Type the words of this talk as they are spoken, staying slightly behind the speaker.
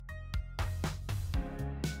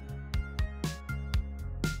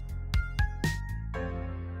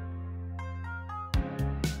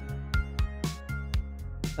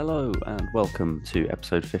Hello and welcome to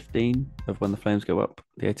episode 15 of When the Flames Go Up,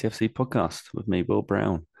 the ATFC podcast with me, Will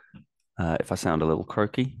Brown. If I sound a little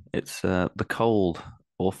croaky, it's the cold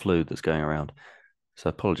or flu that's going around. So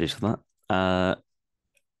apologies for that.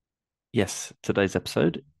 Yes, today's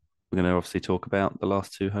episode, we're going to obviously talk about the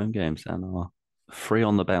last two home games and our free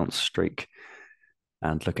on the bounce streak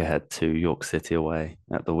and look ahead to York City away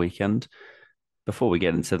at the weekend. Before we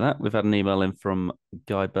get into that, we've had an email in from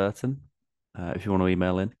Guy Burton. If you want to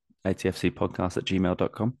email in,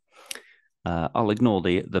 atfcpodcast@gmail.com. I'll ignore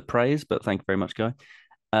the praise, but thank you very much, Guy.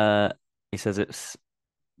 He says it's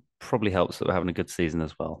probably helps that we're having a good season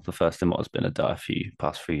as well. The first in what has been a dire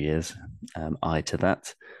past few years. Aye to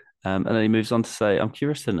that. And then he moves on to say, I'm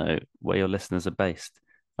curious to know where your listeners are based.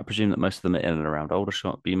 I presume that most of them are in and around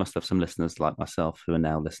Aldershot, but you must have some listeners like myself who are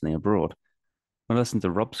now listening abroad. When I listen to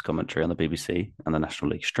Rob's commentary on the BBC and the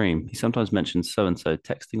National League stream, he sometimes mentions so-and-so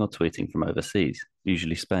texting or tweeting from overseas,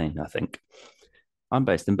 usually Spain, I think. I'm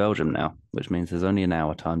based in Belgium now, which means there's only an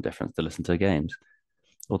hour time difference to listen to games.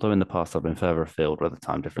 Although in the past I've been further afield where the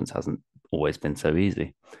time difference hasn't always been so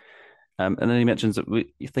easy. And then he mentions that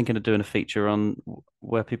you're thinking of doing a feature on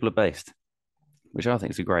where people are based, which I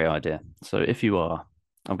think is a great idea. So if you are,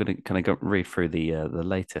 I'm going to kind of read through the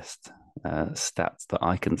latest stats that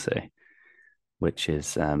I can see, which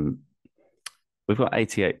is we've got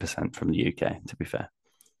 88% from the UK, to be fair.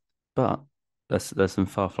 But there's some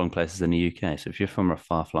far-flung places in the UK. So if you're from a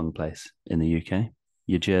far-flung place in the UK,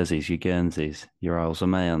 your Jerseys, your Guernseys, your Isles of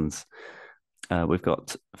Mayans, we've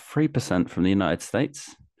got 3% from the United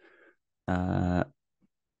States,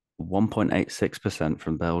 1.86%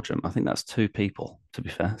 from Belgium. I think that's two people, to be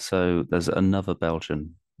fair. So there's another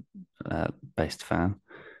Belgian based fan.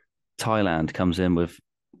 Thailand comes in with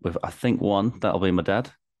I think one. That'll be my dad,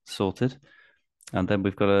 sorted. And then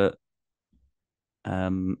we've got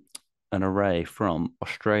an array from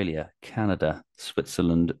Australia, Canada,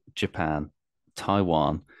 Switzerland, Japan,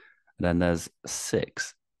 Taiwan, and then there's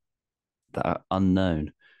 6 that are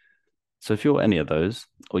unknown. So if you're any of those,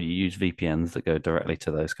 or you use VPNs that go directly to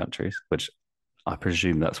those countries, which I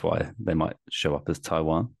presume that's why they might show up as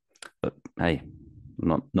Taiwan, but hey,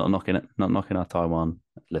 I'm not knocking it, not knocking our Taiwan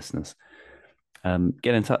listeners.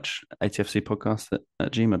 Get in touch, atfcpodcast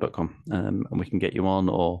at gmail.com, and we can get you on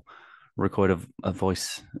or record a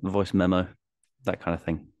voice memo, that kind of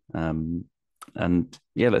thing. And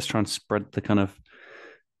yeah, let's try and see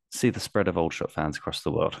the spread of Aldershot fans across the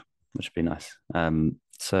world, which would be nice.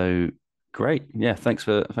 So great. Yeah, thanks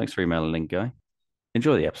for emailing in, Guy.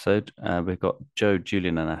 Enjoy the episode. We've got Joe,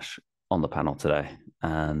 Julian and Ash on the panel today.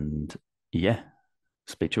 And yeah,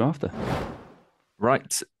 speak to you after.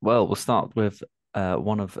 Right. Well, we'll start with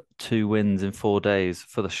one of 2 wins in 4 days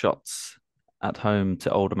for the Shots at home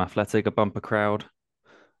to Oldham Athletic, a bumper crowd,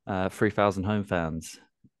 3,000 home fans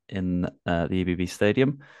in the EBB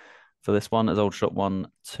Stadium. For this one, as Aldershot won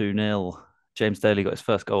 2-0. James Daly got his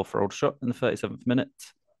first goal for Aldershot in the 37th minute,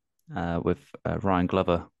 with Ryan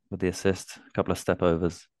Glover with the assist, a couple of step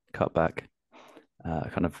overs, cut back,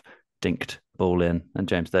 kind of dinked ball in, and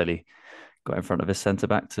James Daly got in front of his centre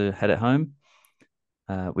back to head it home.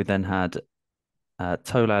 We then had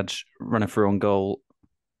Tolaj running through on goal,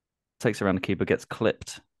 takes around the keeper, gets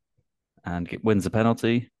clipped, and wins the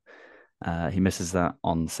penalty. He misses that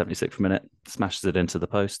on the 76th minute, smashes it into the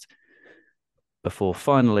post. Before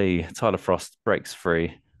finally Tyler Frost breaks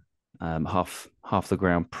free. Half the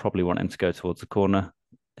ground probably want him to go towards the corner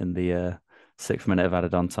in the 6th minute of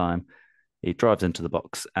added on time. He drives into the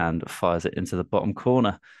box and fires it into the bottom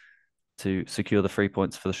corner to secure the 3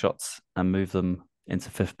 points for the Shots and move them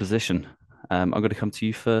into 5th position. I'm going to come to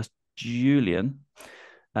you first, Julian.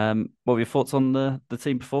 What were your thoughts on the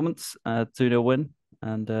team performance? 2-0 win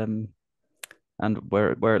and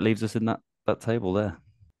where it leaves us in that table there.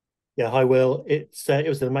 Yeah, hi Will. It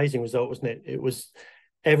was an amazing result, wasn't it? It was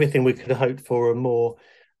everything we could have hoped for and more.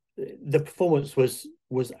 The performance was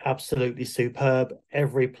absolutely superb.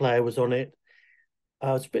 Every player was on it.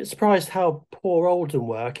 I was a bit surprised how poor Oldham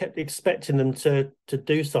were. I kept expecting them to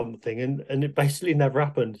do something, and it basically never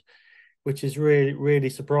happened, which is really, really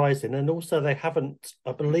surprising. And also they haven't,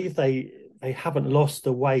 I believe they haven't lost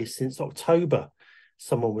away since October,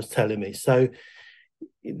 someone was telling me. So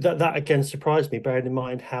that again surprised me, bearing in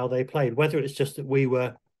mind how they played, whether it's just that we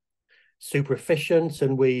were super efficient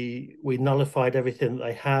and we nullified everything that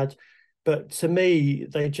they had. But to me,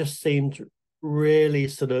 they just seemed really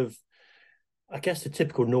sort of, I guess, the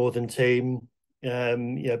typical Northern team,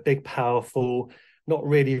 big, powerful, not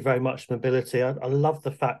really very much mobility. I love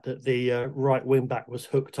the fact that the right wing back was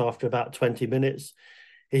hooked after about 20 minutes.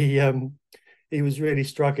 He was really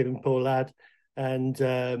struggling, poor lad. and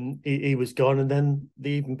he was gone. And then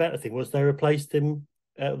the even better thing was they replaced him.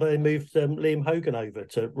 They moved Liam Hogan over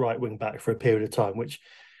to right wing back for a period of time,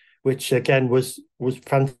 which again was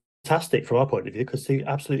fantastic from our point of view because he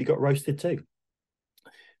absolutely got roasted too.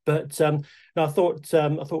 But no, I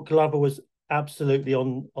thought Glover was absolutely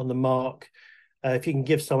on the mark. If you can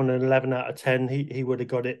give someone an 11 out of 10, he would have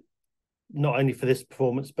got it, not only for this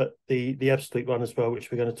performance but the Ebbsfleet one as well,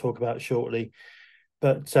 which we're going to talk about shortly.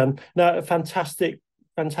 But no, a fantastic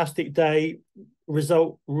day.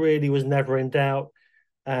 Result really was never in doubt,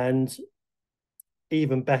 and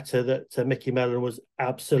even better that Mickey Mellon was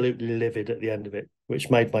absolutely livid at the end of it, which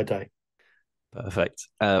made my day. Perfect.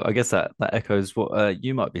 I guess that echoes what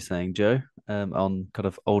you might be saying, Joe, on kind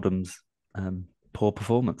of Oldham's poor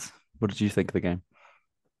performance. What did you think of the game?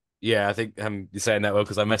 Yeah, I think you're saying that well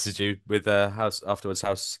because I messaged you with how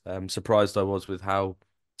surprised I was with how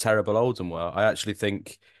terrible Oldham were. I actually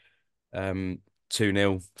think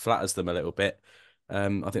 2-0 flatters them a little bit. I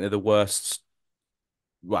think they're the worst.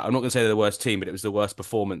 Well, I'm not going to say they're the worst team, but it was the worst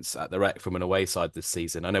performance at the Rec from an away side this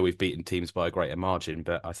season. I know we've beaten teams by a greater margin,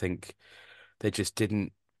 but I think they just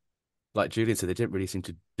didn't, like Julian said, they didn't really seem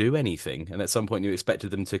to do anything. And at some point, you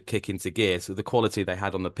expected them to kick into gear. So the quality they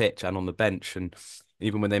had on the pitch and on the bench, and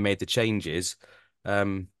even when they made the changes,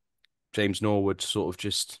 James Norwood sort of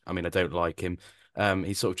just, I mean, I don't like him.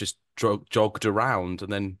 He sort of just jogged around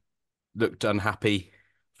and then looked unhappy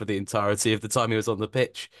for the entirety of the time he was on the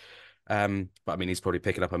pitch. But I mean, he's probably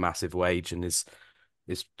picking up a massive wage and is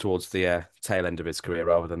towards the tail end of his career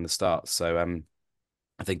rather than the start. So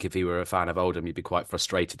I think if he were a fan of Oldham, you'd be quite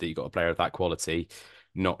frustrated that you got a player of that quality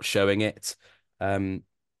not showing it.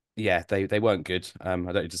 Yeah, they weren't good. I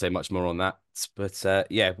don't need to say much more on that. But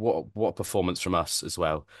yeah, what a performance from us as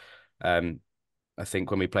well. I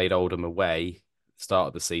think when we played Oldham away, start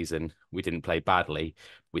of the season, we didn't play badly.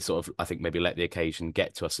 We sort of, I think, maybe let the occasion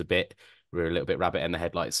get to us a bit. We were a little bit rabbit in the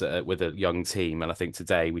headlights with a young team, and I think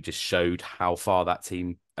today we just showed how far that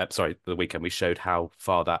team. The weekend we showed how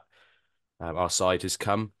far that our side has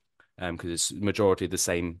come, because it's majority of the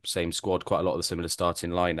same squad, quite a lot of the similar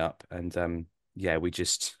starting lineup, and yeah,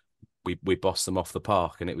 we bossed them off the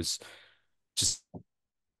park, and it was just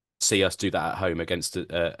see us do that at home against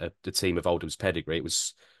a team of Oldham's pedigree. It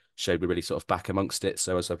was showed we really sort of back amongst it.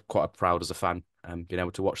 So I was quite proud as a fan, being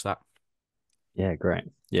able to watch that. Yeah, great.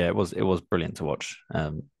 Yeah, it was brilliant to watch,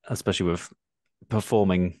 especially with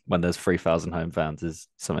performing when there's 3,000 home fans is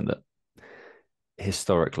something that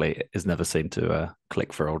historically is never seen to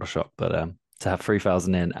click for Aldershot. But to have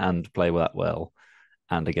 3,000 in and play that well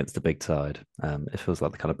and against a big side, it feels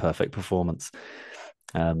like the kind of perfect performance.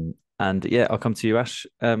 And yeah, I'll come to you, Ash.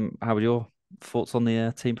 How were your thoughts on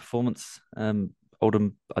the team performance?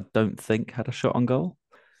 Oldham, I don't think had a shot on goal.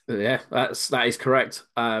 Yeah, that is correct.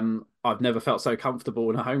 I've never felt so comfortable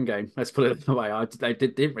in a home game. Let's put it that way. They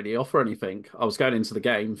didn't really offer anything. I was going into the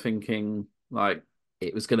game thinking like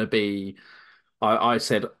it was going to be. I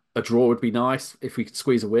said a draw would be nice if we could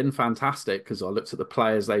squeeze a win. Fantastic, because I looked at the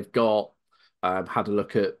players they've got, had a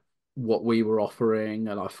look at what we were offering,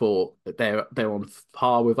 and I thought that they're on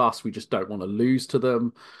par with us. We just don't want to lose to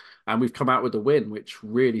them, and we've come out with a win, which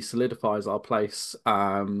really solidifies our place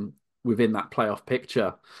within that playoff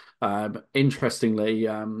picture. Interestingly,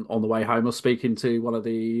 on the way home, I was speaking to one of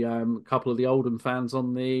the couple of the Oldham fans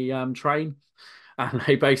on the train, and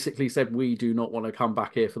they basically said we do not want to come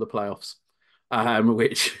back here for the playoffs,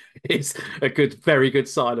 which is a very good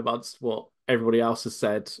sign amongst what everybody else has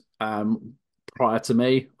said prior to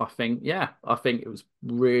me. I think it was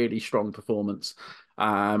really strong performance,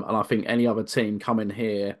 and I think any other team coming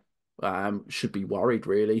here should be worried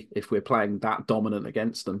really if we're playing that dominant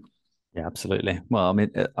against them. Yeah, absolutely. Well, I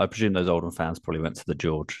mean, I presume those Oldham fans probably went to the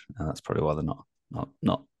George, and that's probably why they're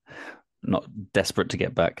not desperate to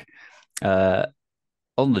get back.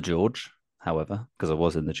 On the George, however, because I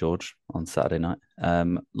was in the George on Saturday night,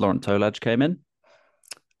 Laurent Tolaj came in,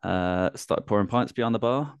 started pouring pints behind the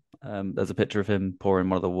bar. There's a picture of him pouring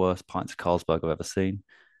one of the worst pints of Carlsberg I've ever seen.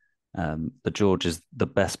 The George is the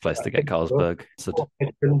best place to get Carlsberg.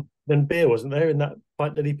 Then beer wasn't there in that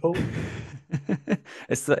pint that he pulled.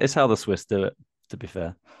 It's how the Swiss do it. To be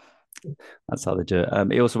fair, that's how they do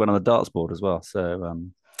it. He also went on the darts board as well. So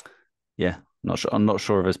yeah, not sure. I'm not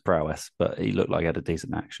sure of his prowess, but he looked like he had a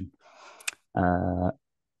decent action.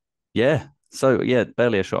 Yeah. So yeah,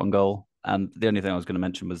 barely a shot on goal. And the only thing I was going to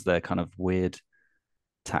mention was their kind of weird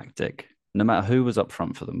tactic. No matter who was up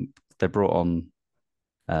front for them, they brought on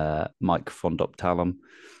Mike Fondop Talum,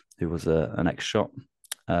 who was an ex-shot,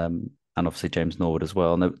 and obviously James Norwood as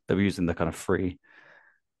well. And they were using the kind of free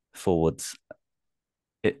forwards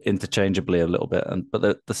interchangeably a little bit,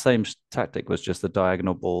 but the same tactic was just the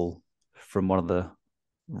diagonal ball from one of the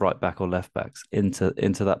right back or left backs into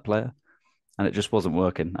that player, and it just wasn't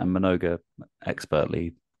working. And Minoga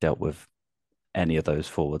expertly dealt with any of those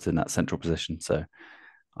forwards in that central position. So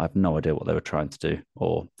I have no idea what they were trying to do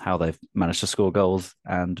or how they've managed to score goals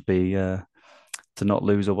and be to not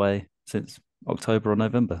lose away since October or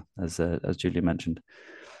November, as Julian mentioned.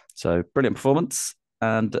 So brilliant performance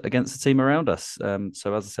and against the team around us.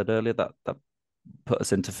 So as I said earlier, that put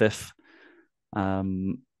us into fifth.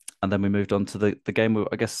 And then we moved on to the game.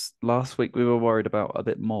 I guess last week we were worried about a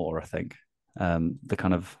bit more. I think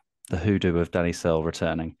the hoodoo of Danny Searle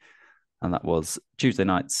returning, and that was Tuesday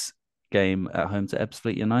night's game at home to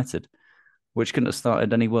Ebbsfleet United, which couldn't have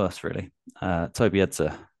started any worse, really. Toby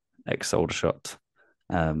Edser, ex-Aldershot,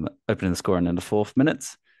 opening the scoring in the 4th minute,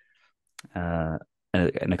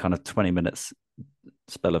 in a kind of 20 minutes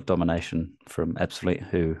spell of domination from Ebbsfleet,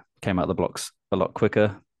 who came out of the blocks a lot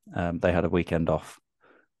quicker. They had a weekend off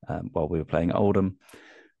while we were playing at Oldham.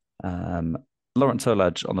 Laurent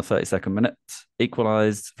Tolaj on the 32nd minute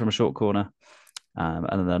equalised from a short corner, and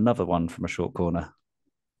then another one from a short corner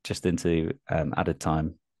just into added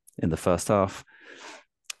time in the first half.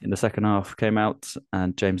 In the second half, came out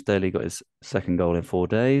and James Daly got his second goal in 4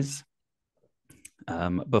 days.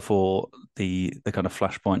 Before the kind of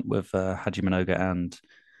flashpoint with Haji Minoga and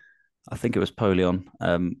I think it was Polion.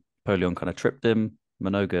 Polion kind of tripped him.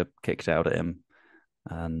 Minoga kicked out at him,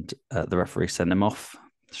 and the referee sent him off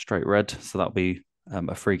straight red. So that'll be a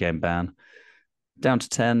 3-game ban. Down to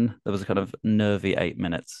 10. There was a kind of nervy 8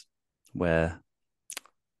 minutes where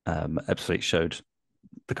Ebbsfleet showed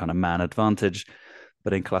the kind of man advantage,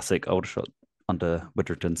 but in classic Aldershot under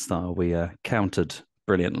Widdrington style, we countered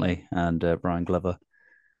brilliantly, and Brian Glover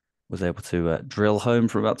was able to drill home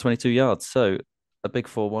from about 22 yards. So a big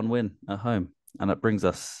 4-1 win at home, and that brings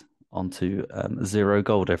us onto 0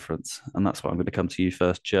 goal difference, and that's why I'm going to come to you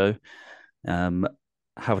first, Joe.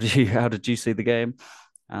 How did you see the game,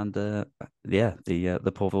 and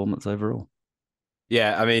the performance overall?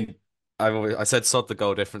 Yeah, I mean, I said sod the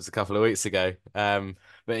goal difference a couple of weeks ago, but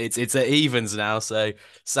it's at evens now, so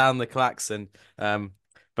sound the klaxon.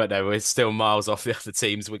 But no, we're still miles off the other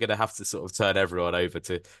teams. We're going to have to sort of turn everyone over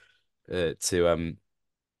to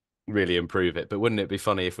really improve it. But wouldn't it be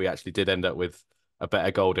funny if we actually did end up with a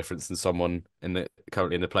better goal difference than someone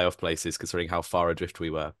currently in the playoff places, considering how far adrift we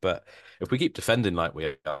were? But if we keep defending like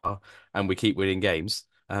we are and we keep winning games,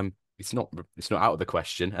 it's not out of the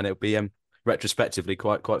question, and it'll be retrospectively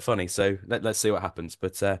quite funny. So let's see what happens.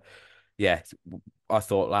 But yeah, I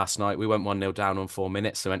thought last night we went 1-0 down on 4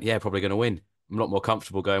 minutes. So I went, yeah, probably going to win. I'm a lot more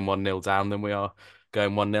comfortable going 1-0 down than we are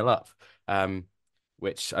going 1-0 up.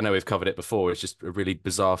 Which I know we've covered it before. It's just a really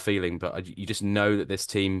bizarre feeling, but you just know that this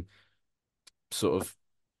team sort of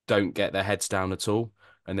don't get their heads down at all,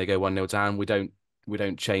 and they go 1-0 down. We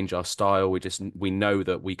don't change our style. We know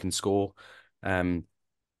that we can score. I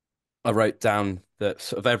wrote down that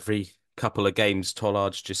sort of every couple of games,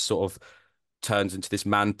 Tolaj just sort of turns into this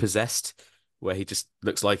man possessed, where he just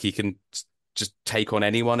looks like he can just take on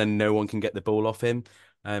anyone and no one can get the ball off him.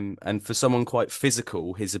 And for someone quite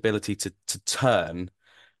physical, his ability to turn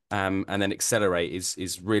and then accelerate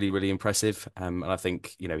is really, really impressive. And I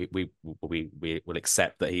think, you know, we will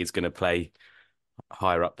accept that he is going to play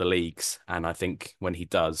higher up the leagues. And I think when he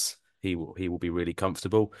does, he will be really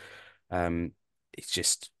comfortable. It's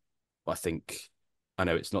just, I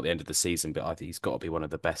know it's not the end of the season, but I think he's got to be one of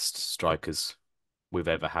the best strikers we've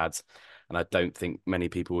ever had. And I don't think many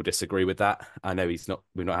people will disagree with that. I know we've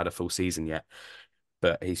not had a full season yet,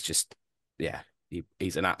 but he's just, yeah,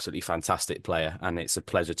 he's an absolutely fantastic player, and it's a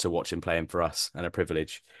pleasure to watch him playing for us, and a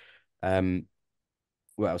privilege. What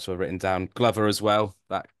else have I written down? Glover as well.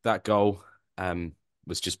 That goal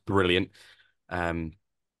was just brilliant.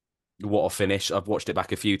 What a finish. I've watched it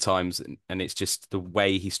back a few times, and it's just the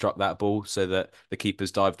way he struck that ball, so that the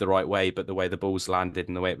keepers dived the right way, but the way the ball's landed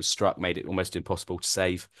and the way it was struck made it almost impossible to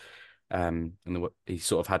save. And he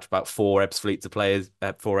sort of had about four Ebbsfleet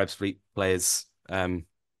players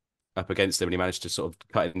up against him, and he managed to sort of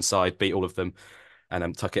cut it inside, beat all of them,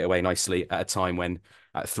 and tuck it away nicely at a time when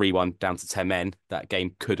at 3-1 down to 10 men, that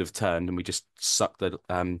game could have turned, and we just sucked the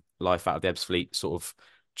life out of the Ebbsfleet sort of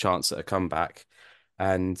chance at a comeback.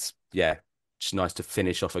 And yeah, just nice to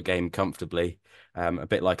finish off a game comfortably. A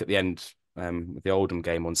bit like at the end with the Oldham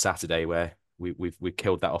game on Saturday, where we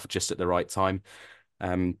killed that off just at the right time.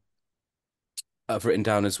 I've written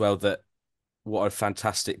down as well that what a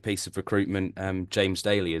fantastic piece of recruitment James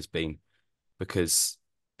Daly has been, because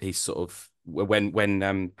he's sort of,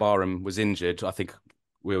 when Barham was injured, I think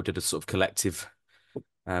we all did a sort of collective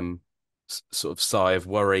sort of sigh of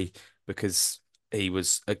worry because he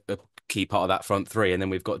was a key part of that front three, and then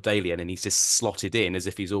we've got Daly and he's just slotted in as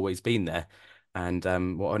if he's always been there. And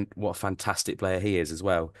what a fantastic player he is as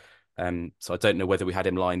well. So I don't know whether we had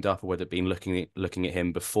him lined up or whether been looking at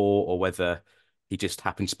him before, or whether he just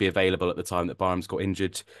happened to be available at the time that Barnes got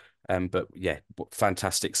injured. But yeah,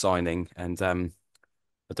 fantastic signing. And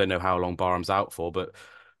I don't know how long Barham's out for, but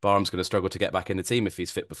Barham's going to struggle to get back in the team if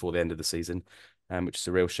he's fit before the end of the season, which is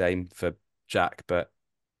a real shame for Jack. But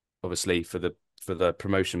obviously for the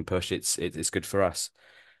promotion push, it's good for us.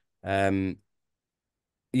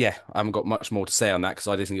 Yeah, I haven't got much more to say on that because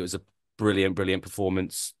I do think it was a brilliant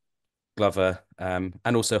performance. Glover, and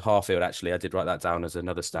also Harfield, actually. I did write that down as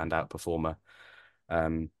another standout performer.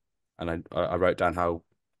 And I wrote down how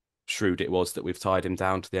shrewd it was that we've tied him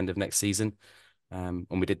down to the end of next season. And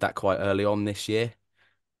we did that quite early on this year.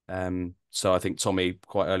 So I think Tommy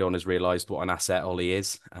quite early on has realised what an asset Ollie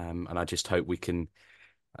is. And I just hope we can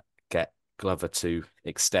get Glover to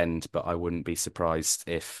extend, but I wouldn't be surprised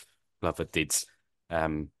if Glover did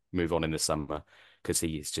move on in the summer, because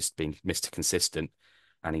he's just been Mr. Consistent,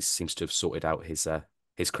 and he seems to have sorted out his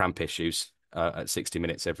cramp issues at 60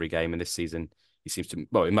 minutes every game. And this season he seems to,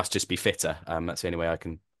 well, it must just be fitter. That's the only way I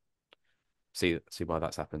can see why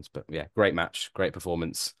that's happened. But yeah, great match, great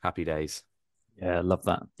performance, happy days. Yeah, I love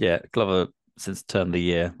that. Yeah, Glover, since turn of the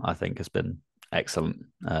year, I think has been excellent.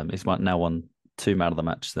 He's now won 2 man of the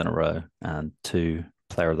matches in a row and 2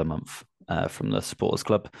 player of the month from the supporters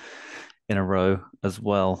club in a row as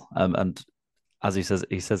well. And as he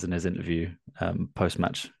says in his interview post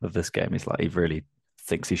match of this game, he's like, he really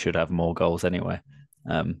thinks he should have more goals anyway.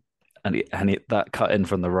 And that cut in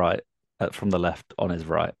from the right, from the left on his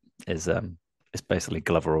right is it's basically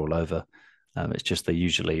Glover all over. It's just they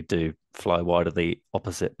usually do fly wide of the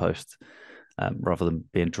opposite post rather than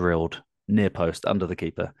being drilled near post under the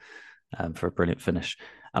keeper for a brilliant finish.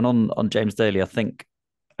 And on James Daly, I think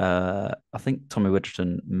Tommy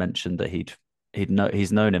Widgerton mentioned that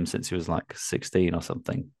he's known him since he was like 16 or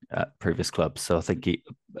something at previous clubs. So I think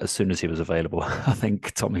as soon as he was available, I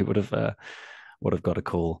think Tommy would have got a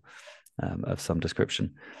call of some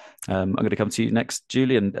description. I'm going to come to you next,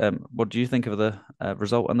 Julian. What do you think of the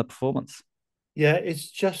result and the performance? Yeah, it's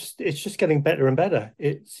just getting better and better.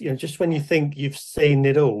 It's, just when you think you've seen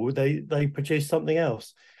it all, they produce something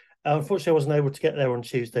else. Unfortunately, I wasn't able to get there on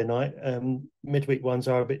Tuesday night. Midweek ones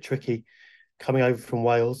are a bit tricky coming over from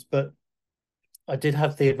Wales, but I did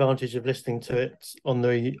have the advantage of listening to it on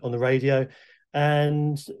the radio,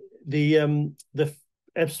 and the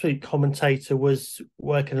Ebbsfleet commentator was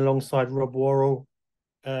working alongside Rob Worrell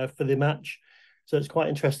for the match, so it's quite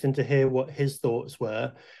interesting to hear what his thoughts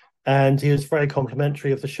were. And he was very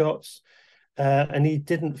complimentary of the shots, and he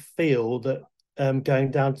didn't feel that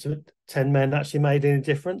going down to 10 men actually made any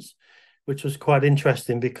difference, which was quite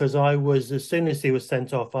interesting, because as soon as he was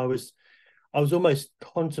sent off, I was almost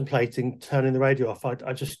contemplating turning the radio off.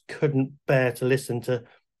 I just couldn't bear to listen to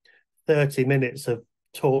 30 minutes of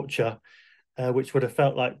torture, which would have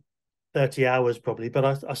felt like 30 hours probably,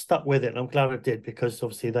 but I stuck with it, and I'm glad I did, because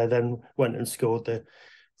obviously they then went and scored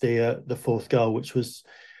the fourth goal, which was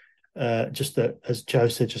just as Joe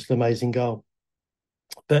said, just an amazing goal.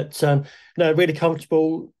 But no, really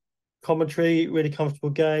comfortable commentary, really comfortable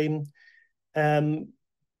game.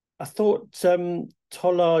 I thought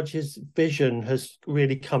Tollard's vision has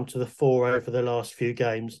really come to the fore over the last few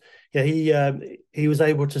games. Yeah, he was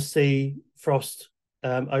able to see Frost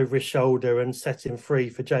over his shoulder and set him free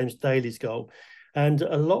for James Daly's goal. And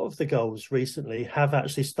a lot of the goals recently have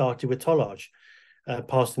actually started with Tollard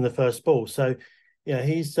passing the first ball. So yeah,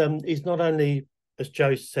 he's not only, as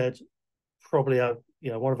Joe said, probably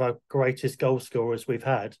one of our greatest goal scorers we've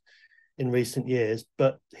had in recent years,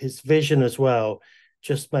 but his vision as well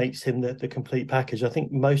just makes him the complete package. I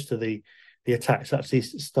think most of the attacks actually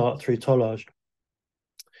start through Tollard.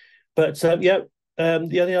 But the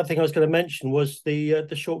only other thing I was going to mention was the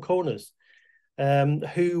short corners.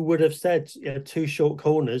 Who would have said 2 short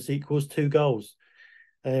corners equals 2 goals?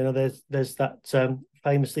 There's that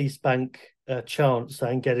famous East Bank chant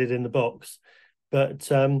saying "get it in the box,"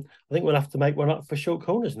 but I think we'll have to make one up for short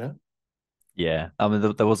corners now. Yeah, I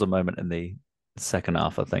mean, there was a moment in the second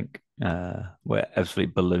half, I think, where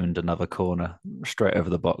Ebbsfleet ballooned another corner straight over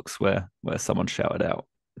the box, where someone shouted out,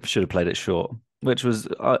 "Should have played it short," which was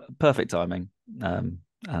perfect timing, and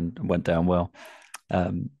went down well.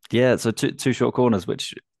 So two short corners,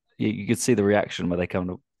 which you could see the reaction where they come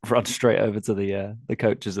to run straight over to the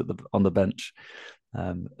coaches on the bench,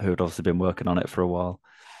 who had obviously been working on it for a while.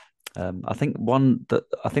 I think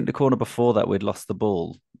the corner before that we'd lost the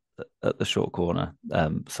ball at the short corner,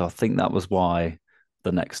 so I think that was why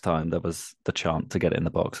the next time there was the chance to get it in the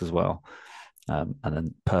box as well. And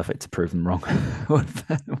then perfect to prove them wrong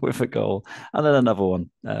with a goal. And then another one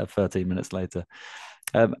 13 minutes later.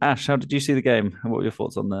 Ash, how did you see the game? What were your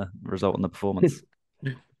thoughts on the result and the performance?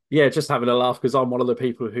 Yeah, just having a laugh because I'm one of the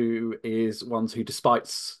people who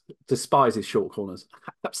despises short corners.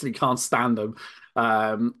 Absolutely can't stand them.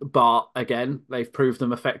 But again, they've proved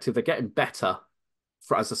them effective. They're getting better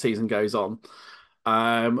as the season goes on.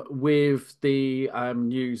 With the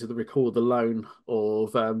news of the recall, the loan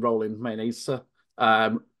of Roland Meneza,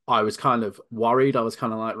 I was kind of worried. I was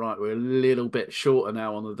kind of like, right, we're a little bit shorter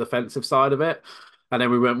now on the defensive side of it. And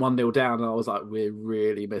then we went 1-0 down, and I was like, we're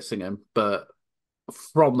really missing him. But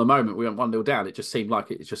from the moment we went 1-0 down, it just seemed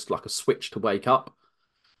like it's just like a switch to wake up.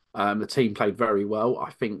 The team played very well.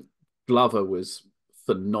 I think Glover was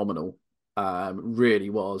phenomenal. Really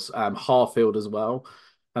was. Harfield as well.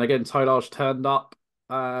 And again, Tolage turned up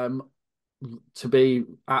to be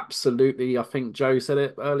absolutely, I think Joe said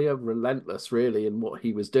it earlier, relentless really in what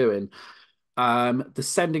he was doing. The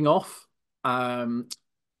sending off,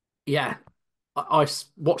 yeah, I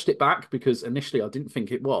watched it back because initially I didn't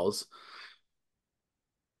think it was.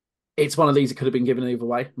 It's one of these that could have been given either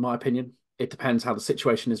way, in my opinion. It depends how the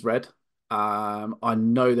situation is read. I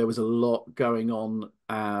know there was a lot going on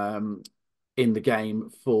in the game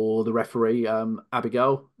for the referee,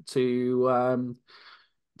 Abigail, to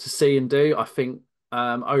see and do. I think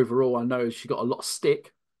overall, I know she got a lot of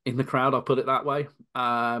stick in the crowd. I'll put it that way.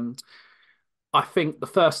 I think the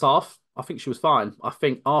first half, I think she was fine. I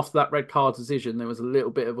think after that red card decision, there was a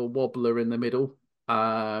little bit of a wobbler in the middle. But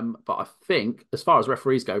I think as far as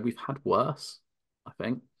referees go, we've had worse, I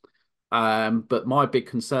think. But my big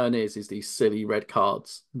concern is these silly red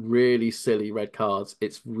cards, really silly red cards.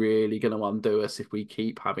 It's really going to undo us if we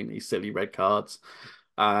keep having these silly red cards.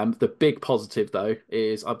 The big positive, though,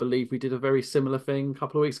 is I believe we did a very similar thing a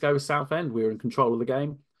couple of weeks ago with Southend. We were in control of the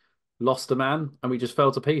game, lost a man, and we just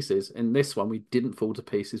fell to pieces. In this one, we didn't fall to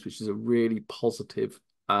pieces, which is a really positive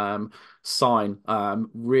sign.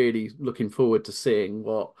 Really looking forward to seeing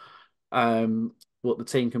what the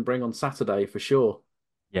team can bring on Saturday for sure.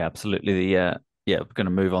 Yeah, absolutely. We're going to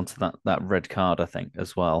move on to that red card, I think,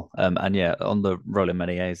 as well. And yeah, on the Roland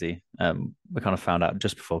Meneza, we kind of found out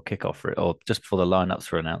just before kickoff or just before the lineups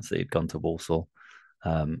were announced that he'd gone to Walsall.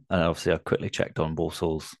 And obviously, I quickly checked on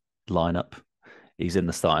Walsall's lineup. He's in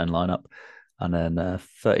the starting lineup, and then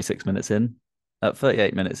 38 minutes in,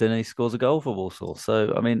 he scores a goal for Walsall.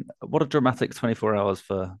 So, I mean, what a dramatic 24 hours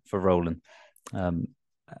for Roland.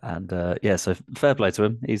 So fair play to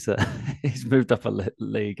him. He's moved up a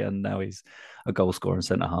league, and now he's a goal scorer and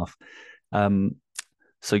centre half. That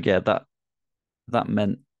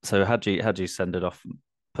meant Hadji send it off,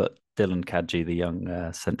 put Dylan Kadji, the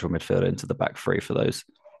young central midfielder, into the back three for those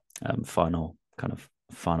final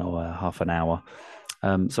half an hour.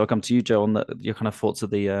 So I'll come to you, Joe, on your kind of thoughts of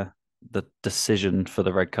the decision for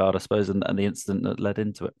the red card, I suppose, and the incident that led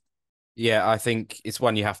into it. Yeah, I think it's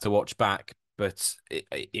one you have to watch back, but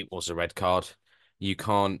it was a red card. You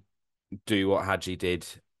can't do what Hadji did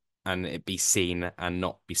and it be seen and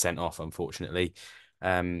not be sent off, unfortunately.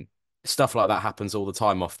 Stuff like that happens all the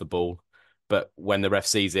time off the ball, but when the ref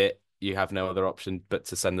sees it, you have no other option but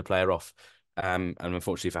to send the player off. And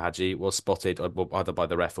unfortunately for Hadji, it was spotted either by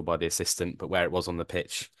the ref or by the assistant, but where it was on the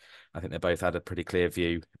pitch, I think they both had a pretty clear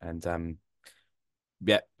view. And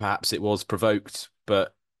perhaps it was provoked,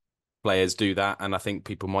 but players do that. And I think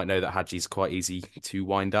people might know that Hadji's quite easy to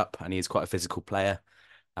wind up and he is quite a physical player.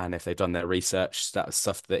 And if they've done their research, that's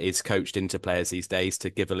stuff that is coached into players these days to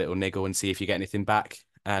give a little niggle and see if you get anything back.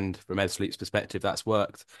 And from Ebbsfleet's perspective, that's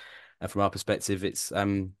worked. And from our perspective, it's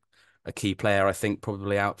a key player, I think,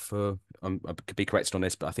 probably out for, I could be corrected on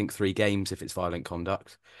this, but I think 3 games if it's violent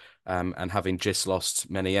conduct. And having just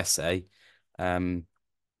lost Meneza, the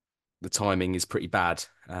timing is pretty bad.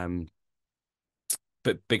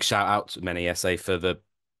 But big shout out to Meneza for the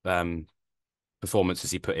performances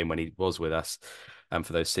he put in when he was with us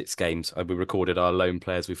for those 6 games. We recorded our Lone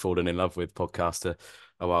Players We've Fallen in Love With podcast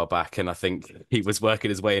a while back, and I think he was working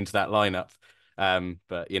his way into that lineup.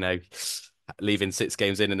 But, leaving 6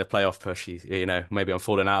 games in a playoff push, maybe I'm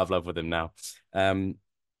falling out of love with him now.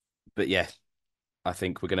 But yeah, I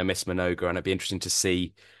think we're going to miss Minoga, and it'd be interesting to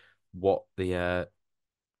see what the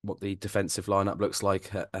defensive lineup looks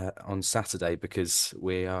like on Saturday, because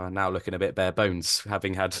we are now looking a bit bare bones,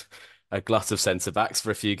 having had a glut of centre backs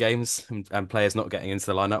for a few games and players not getting into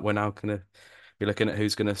the lineup. We're now going to be looking at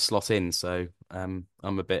who's going to slot in. So I'm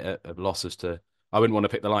a bit at a loss as to. I wouldn't want to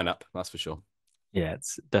pick the lineup, that's for sure. Yeah,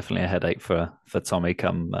 it's definitely a headache for Tommy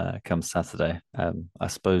come Saturday. I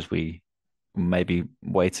suppose we may be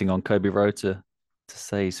waiting on Kobe Rowe to to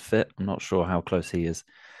say he's fit. I'm not sure how close he is.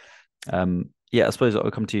 Yeah, I suppose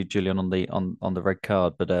I'll come to you, Julian, on the red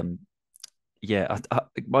card. But yeah,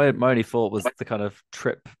 my only thought was the kind of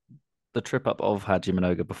the trip up of Haji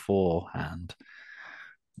Minoga beforehand.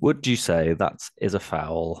 Would you say that is a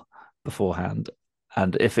foul beforehand?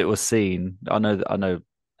 And if it was seen, I know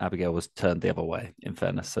Abigail was turned the other way, in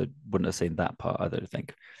fairness, so wouldn't have seen that part, I don't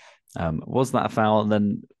think. Was that a foul? And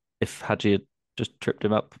then if Haji had just tripped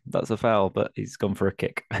him up, that's a foul, but he's gone for a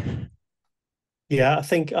kick. Yeah, I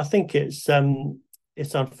think it's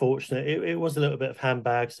unfortunate. It was a little bit of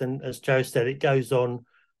handbags, and as Joe said, it goes on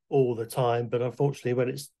all the time. But unfortunately, when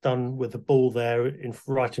it's done with the ball there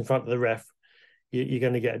right in front of the ref, you're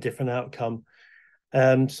going to get a different outcome.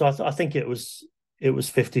 So I think it was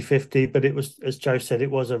 50-50, but it was, as Joe said,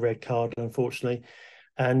 it was a red card, unfortunately,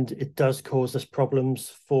 and it does cause us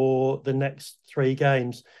problems for the next 3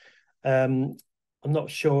 games. I'm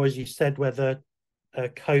not sure, as you said, whether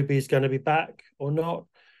Kobe is going to be back or not.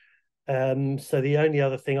 So the only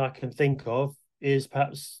other thing I can think of is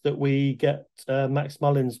perhaps that we get Max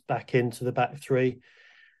Mullins back into the back 3,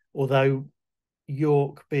 although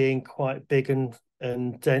York being quite big and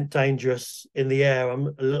dangerous in the air, I'm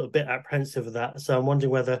a little bit apprehensive of that. So I'm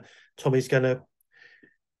wondering whether Tommy's going to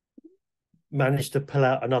manage to pull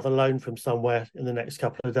out another loan from somewhere in the next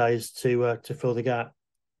couple of days to fill the gap,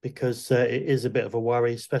 because it is a bit of a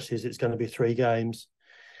worry, especially as it's going to be 3 games.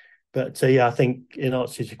 But yeah, I think in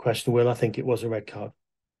answer to your question, Will, I think it was a red card.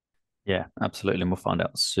 Yeah, absolutely. And we'll find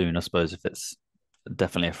out soon, I suppose, if it's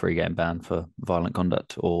definitely a 3-game ban for violent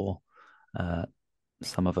conduct or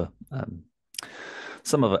some other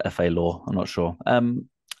FA law. I'm not sure.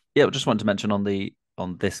 Yeah, I just wanted to mention on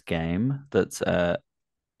this game that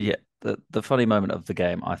the funny moment of the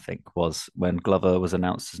game, I think, was when Glover was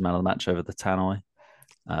announced as man of the match over the Tannoy.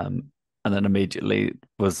 And then immediately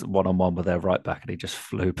was 1-on-1 with their right back, and he just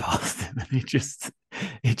flew past him, and he just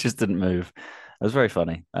didn't move. It was very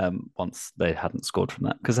funny. Once they hadn't scored from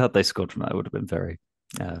that, because had they scored from that, it would have been very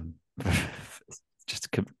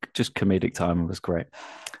just comedic timing was great.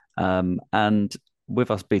 And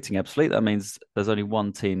with us beating Ebbsfleet, that means there's only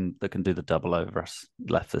one team that can do the double over us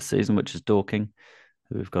left this season, which is Dorking,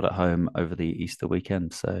 who we've got at home over the Easter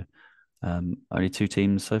weekend. So only 2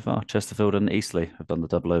 teams so far, Chesterfield and Eastleigh, have done the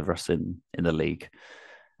double over us in the league.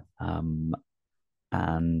 And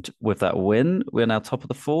with that win, we're now top of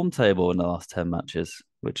the form table in the last 10 matches,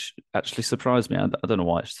 which actually surprised me. I don't know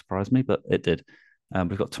why it surprised me, but it did.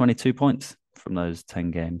 We've got 22 points from those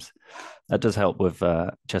 10 games. That does help with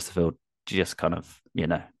Chesterfield just kind of,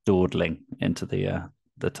 dawdling into the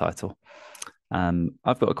title.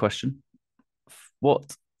 I've got a question.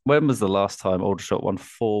 When was the last time Aldershot won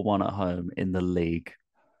 4-1 at home in the league?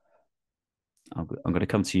 I'm going to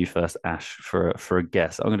come to you first, Ash, for a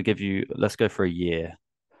guess. I'm going to give you, let's go for a year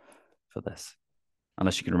for this,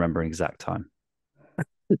 unless you can remember an exact time.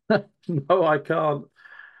 No, I can't.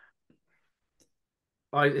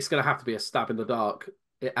 It's going to have to be a stab in the dark.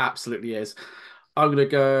 It absolutely is. I'm going to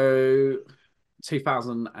go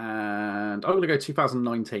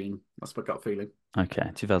 2019. That's my gut feeling. Okay,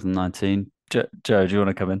 2019. Joe, do you want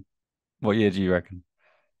to come in? What year do you reckon?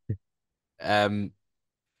 I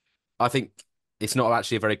think it's not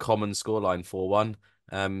actually a very common scoreline,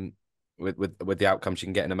 4-1. With the outcomes you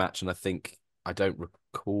can get in a match, and I don't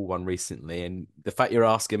recall one recently. And the fact you're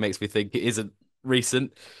asking makes me think it isn't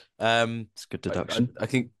recent. It's a good deduction. I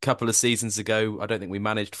think a couple of seasons ago, I don't think we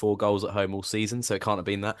managed 4 goals at home all season, so it can't have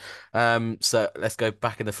been that. So let's go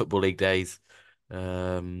back in the Football League days.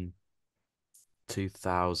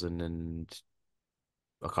 2000 and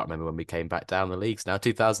I can't remember when we came back down the leagues now.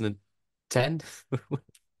 2010.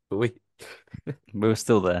 we were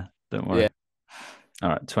still there. Don't worry. Yeah. All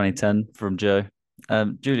right, 2010 from Joe.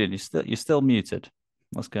 Julian, you're still muted.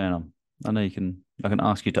 What's going on? I know I can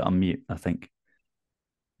ask you to unmute, I think.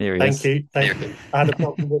 Here he is. Thank you. I had a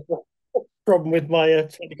problem with my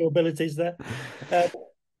technical abilities there.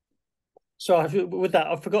 So with that,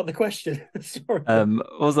 I forgot the question. Sorry.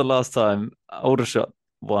 What was the last time Aldershot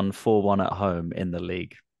won 4-1 at home in the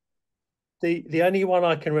league? The only one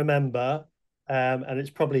I can remember, and it's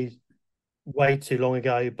probably way too long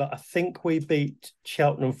ago, but I think we beat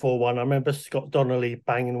Cheltenham 4-1. I remember Scott Donnelly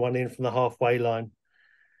banging one in from the halfway line.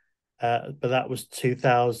 But that was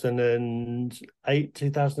 2008,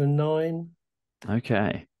 2009.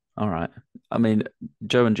 Okay. All right. I mean,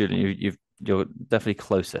 Joe and Julian, you're definitely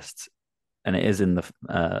closest. And it is in the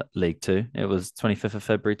League Two. It was 25th of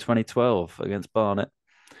February 2012 against Barnet.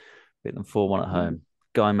 Beat them 4-1 at home.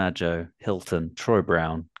 Guy Maggio, Hilton, Troy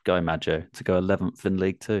Brown, Guy Maggio to go 11th in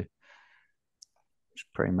League Two. Which is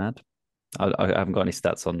pretty mad. I haven't got any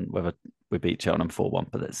stats on whether we beat Cheltenham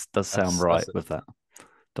 4-1, but it does sound That's right a with that.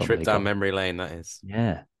 trip down memory lane, that is.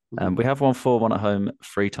 Yeah. We have won 4-1 at home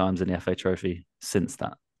 3 times in the FA Trophy since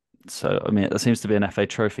that. So, I mean, it seems to be an FA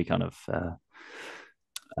Trophy kind of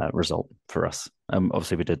result for us.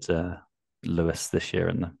 Obviously, we did Lewis this year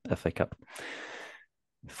in the FA Cup.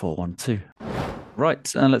 4-1 too.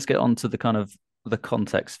 Right, and let's get on to the kind of the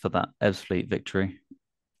context for that Ebbsfleet victory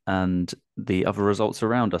and the other results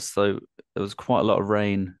around us. So there was quite a lot of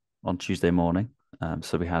rain on Tuesday morning.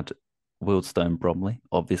 So we had Wealdstone Bromley,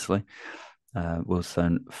 obviously.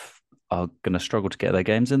 Wealdstone are going to struggle to get their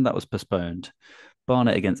games in. That was postponed.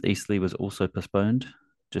 Barnet against Eastleigh was also postponed,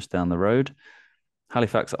 just down the road.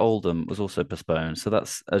 Halifax Oldham was also postponed. So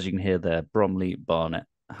that's, as you can hear there, Bromley, Barnet,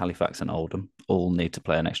 Halifax and Oldham all need to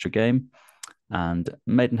play an extra game. And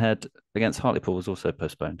Maidenhead against Hartlepool was also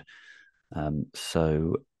postponed.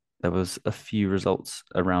 So there was a few results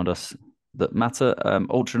around us that matter.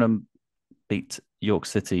 Altrincham beat York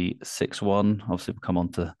City 6-1. Obviously, we'll come on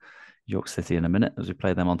to York City in a minute as we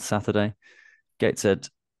play them on Saturday. Gateshead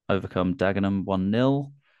overcome Dagenham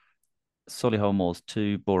 1-0. Solihull Moors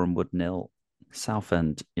 2, Boreham Wood 0.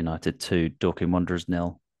 Southend United 2, Dorking Wanderers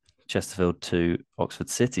 0. Chesterfield 2, Oxford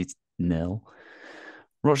City 0.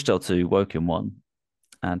 Rochdale 2, Woking 1.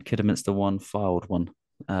 And Kidderminster 1, Fylde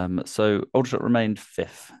 1. So Aldershot remained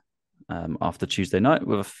 5th after Tuesday night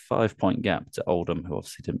with a 5-point gap to Oldham, who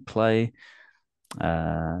obviously didn't play.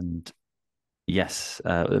 And yes,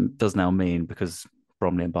 it does now mean, because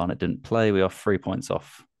Bromley and Barnet didn't play, we are 3 points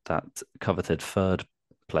off that coveted 3rd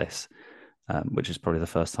place, which is probably the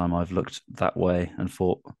first time I've looked that way and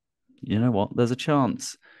thought, you know what, there's a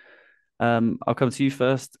chance. I'll come to you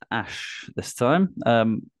first, Ash, this time.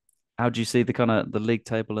 How do you see the kind of the league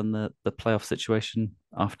table and the playoff situation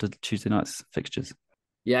after Tuesday night's fixtures?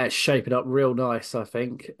 Yeah, it's shaping up real nice, I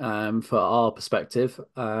think, for our perspective.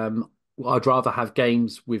 I'd rather have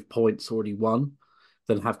games with points already won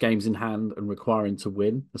than have games in hand and requiring to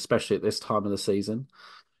win, especially at this time of the season.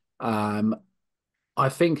 I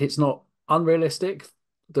think it's not unrealistic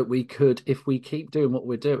that we could, if we keep doing what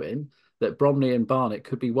we're doing, that Bromley and Barnet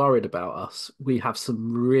could be worried about us. We have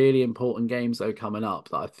some really important games, though, coming up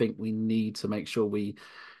that I think we need to make sure we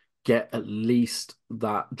get at least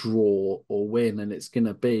that draw or win. And it's going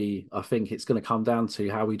to be, I think it's going to come down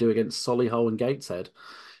to how we do against Solihull and Gateshead.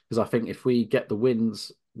 Because I think if we get the win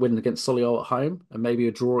against Solihull at home and maybe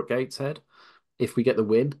a draw at Gateshead, if we get the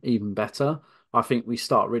win, even better. I think we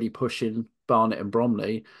start really pushing Barnet and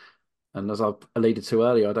Bromley. And as I've alluded to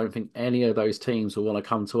earlier, I don't think any of those teams will want to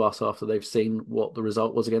come to us after they've seen what the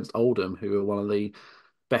result was against Oldham, who are one of the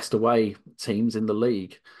best away teams in the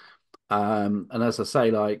league. And as I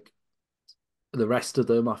say, like the rest of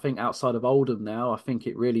them, I think outside of Oldham now, I think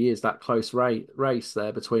it really is that close race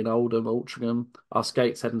there between Oldham, Altrincham, us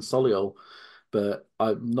Gateshead and Solihull. But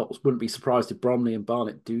wouldn't be surprised if Bromley and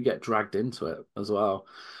Barnet do get dragged into it as well.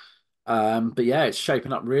 But yeah, it's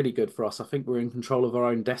shaping up really good for us. I think we're in control of our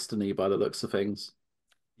own destiny by the looks of things.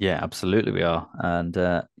 Yeah, absolutely we are. And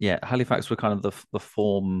yeah, Halifax were kind of the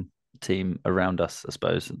form team around us, I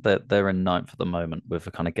suppose. They're in 9th at the moment with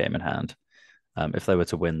a kind of game in hand. If they were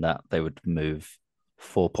to win that, they would move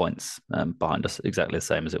 4 points behind us, exactly the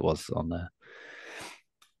same as it was on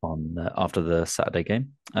after the Saturday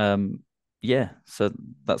game. Yeah, so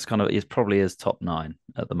that's kind of is probably his top 9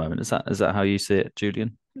 at the moment. Is that how you see it,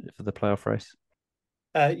 Julian, for the playoff race?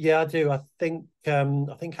 Yeah, I do. I think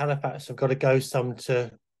Halifax have got to go some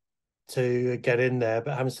to get in there.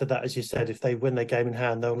 But having said that, as you said, if they win their game in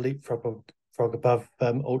hand, they'll leapfrog above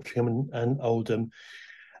Altrincham and Oldham.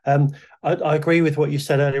 I agree with what you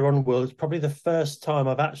said earlier on, Will. It's probably the first time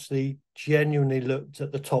I've actually genuinely looked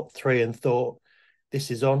at the top 3 and thought, this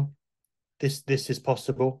is on. This is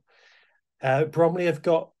possible. Bromley have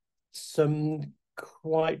got some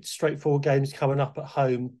quite straightforward games coming up at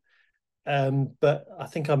home. But I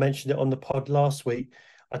think I mentioned it on the pod last week.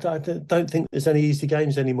 I don't think there's any easy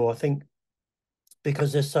games anymore. I think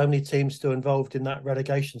because there's so many teams still involved in that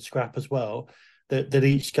relegation scrap as well, that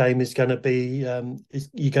each game is going to be,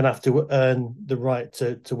 you're going to have to earn the right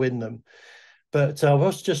to win them. But I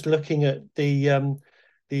was just looking at the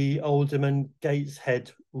Oldham and Gateshead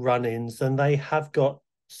run-ins, and they have got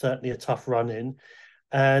certainly a tough run-in.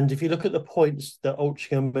 And if you look at the points that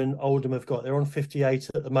Altrincham and Oldham have got, they're on 58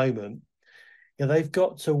 at the moment. You know, they've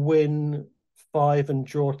got to win 5 and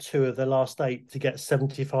draw 2 of their last 8 to get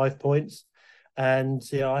 75 points. And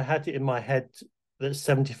I had it in my head that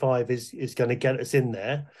 75 is going to get us in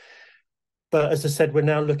there. But as I said, we're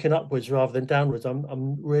now looking upwards rather than downwards.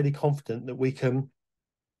 I'm really confident that we can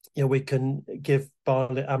give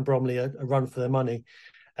Barnet and Bromley a run for their money.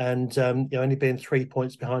 and only being 3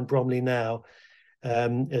 points behind Bromley now.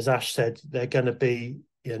 As Ash said, they're going to be,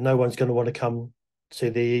 no one's going to want to come to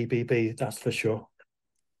the EBB, that's for sure.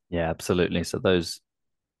 Yeah, absolutely. So those,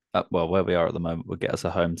 where we are at the moment would get us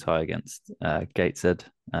a home tie against Gateshead.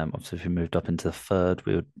 Obviously, if we moved up into third,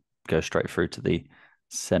 we would go straight through to the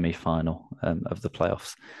semi-final of the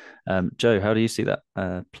playoffs. Joe, how do you see that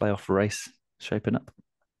playoff race shaping up?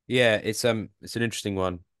 Yeah, it's an interesting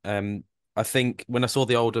one. I think when I saw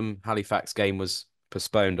the Oldham Halifax game was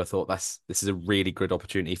postponed, I thought this is a really good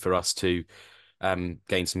opportunity for us to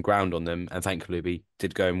gain some ground on them, and thankfully we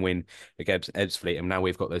did go and win against Ebbsfleet, and now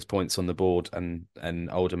we've got those points on the board, and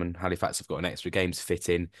Oldham and Halifax have got an extra game to fit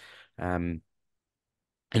in an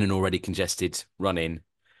already congested run in.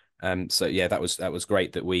 So yeah, that was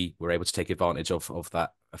great that we were able to take advantage of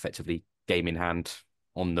that effectively game in hand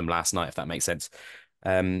on them last night, if that makes sense.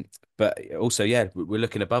 But also, yeah, we're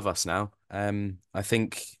looking above us now. I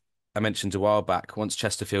think I mentioned a while back, once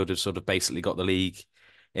Chesterfield have sort of basically got the league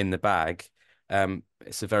in the bag,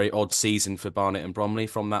 it's a very odd season for Barnet and Bromley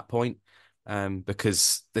from that point,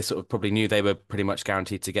 because they sort of probably knew they were pretty much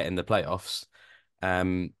guaranteed to get in the playoffs,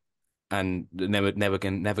 and they were never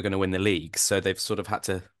going to win the league. So they've sort of had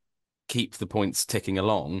to keep the points ticking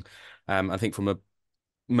along. I think from a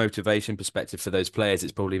motivation perspective for those players,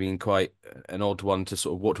 it's probably been quite an odd one to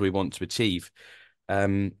sort of, what do we want to achieve?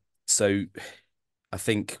 So I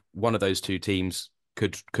think one of those two teams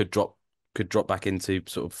could drop back into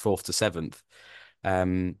sort of fourth to seventh.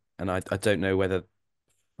 And I don't know whether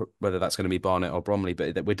that's going to be Barnet or Bromley,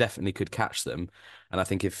 but we definitely could catch them. And I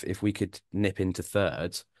think if we could nip into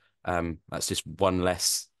third, that's just one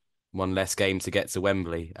less game to get to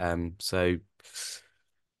Wembley. So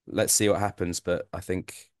let's see what happens. But I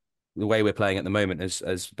think the way we're playing at the moment,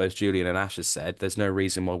 as both Julian and Ash has said, there's no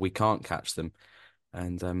reason why we can't catch them.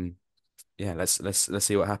 And yeah, let's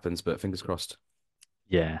see what happens. But fingers crossed.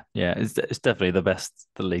 Yeah, it's definitely the best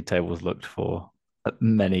the league table's looked for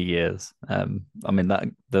many years. I mean, that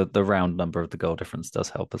the round number of the goal difference does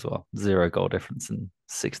help as well. 0 goal difference and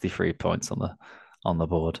 63 points on the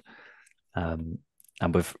board, and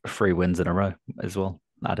with 3 wins in a row as well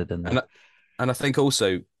added in there. And I think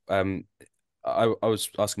also, I was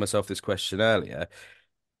asking myself this question earlier.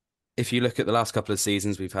 If you look at the last couple of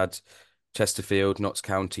seasons, we've had Chesterfield, Notts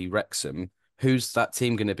County, Wrexham. Who's that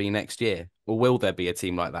team going to be next year? Or will there be a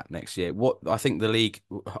team like that next year? What I think the league,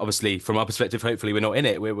 obviously from our perspective, hopefully we're not in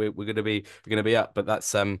it. We're going to be up, but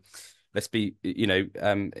that's let's be,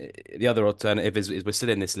 the other alternative is we're still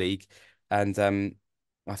in this league, and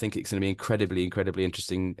I think it's going to be incredibly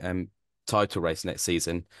interesting title race next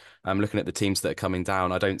season. Looking at the teams that are coming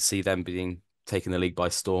down, I don't see them taking the league by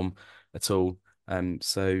storm at all.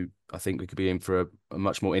 So I think we could be in for a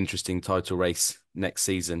much more interesting title race next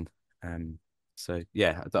season. So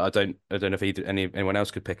yeah, I don't know if anyone else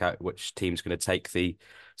could pick out which team's going to take the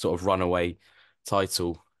sort of runaway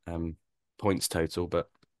title points total, but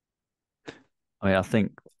I mean, I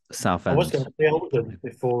think Southend. I was going to say Oldham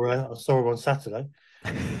before I saw him on Saturday,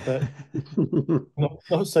 but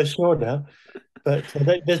not so sure now. But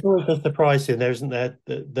there's always a surprise in there, isn't there,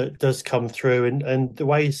 that does come through, and the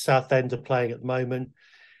way Southend are playing at the moment,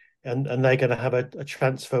 and they're going to have a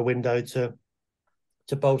transfer window to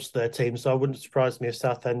bolster their team. So I wouldn't surprise me if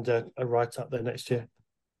Southend are right up there next year.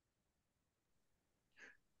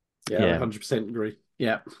 Yeah, 100% agree.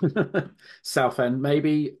 Yeah. Southend,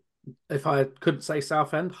 maybe if I couldn't say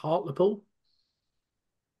Southend, Hartlepool.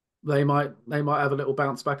 They might have a little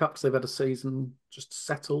bounce back up because they've had a season just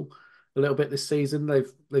settle a little bit this season.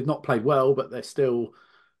 They've not played well, but they're still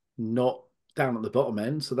not down at the bottom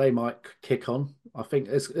end, so they might kick on. I think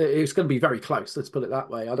it's going to be very close. Let's put it that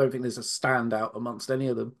way. I don't think there's a standout amongst any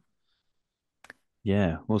of them.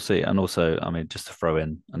 Yeah, we'll see. And also, I mean, just to throw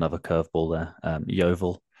in another curveball there,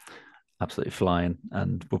 Yeovil, absolutely flying,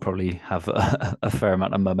 and will probably have a fair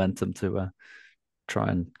amount of momentum to try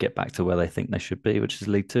and get back to where they think they should be, which is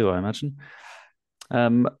League Two, I imagine.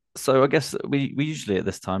 So I guess we usually at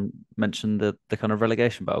this time mention the kind of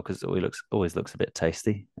relegation battle because it always looks a bit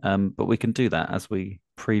tasty. But we can do that as we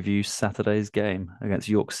preview Saturday's game against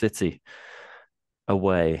York City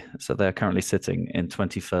away. So they're currently sitting in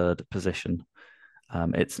 23rd position.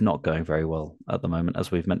 It's not going very well at the moment,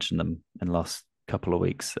 as we've mentioned them in the last couple of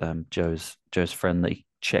weeks. Joe's friend that he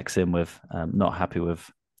checks in with, not happy with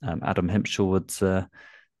Adam Himpshelwood's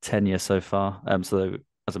tenure so far. So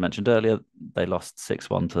as I mentioned earlier, they lost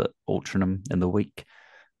 6-1 to Altrincham in the week.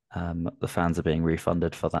 The fans are being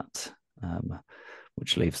refunded for that,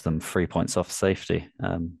 which leaves them 3 points off safety.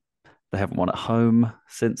 They haven't won at home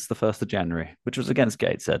since the 1st of January, which was against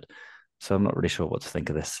Gateshead. So I'm not really sure what to think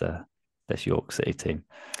of this this York City team.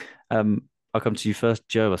 I'll come to you first,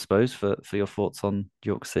 Joe, I suppose, for your thoughts on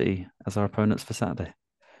York City as our opponents for Saturday.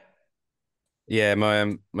 Yeah,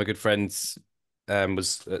 my good friends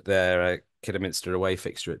was at their Kidderminster away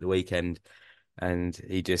fixture at the weekend, and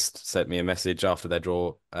he just sent me a message after their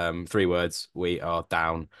draw. 3 words: "We are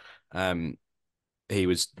down." He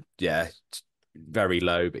was very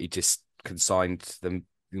low, but he just consigned them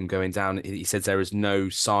going down. He said there is no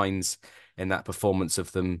signs in that performance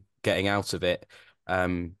of them getting out of it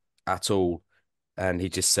at all. And he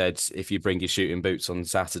just said, if you bring your shooting boots on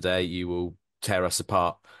Saturday, you will tear us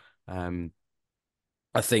apart.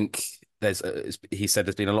 I think he said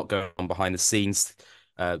there's been a lot going on behind the scenes.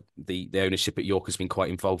 The ownership at York has been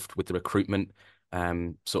quite involved with the recruitment,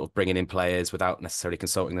 sort of bringing in players without necessarily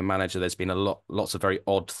consulting the manager. There's been lots of very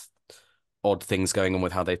odd things going on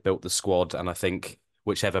with how they've built the squad, and I think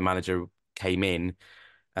whichever manager came in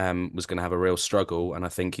was going to have a real struggle. And I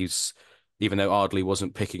think even though Ardley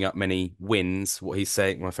wasn't picking up many wins, what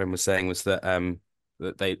my friend was saying was that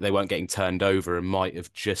that they weren't getting turned over and might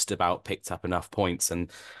have just about picked up enough points, and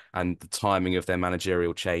the timing of their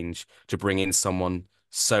managerial change to bring in someone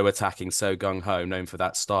so attacking, so gung-ho, known for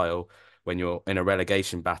that style, when you're in a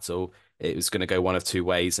relegation battle, it was going to go one of two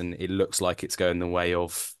ways, and it looks like it's going the way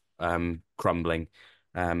of crumbling.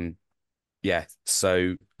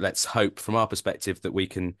 So let's hope from our perspective that we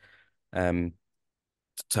can turn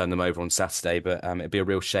them over on Saturday, but it'd be a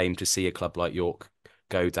real shame to see a club like York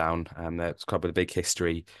go down. They're a club with a big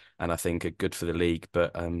history, and I think are good for the league,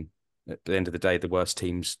 but at the end of the day, the worst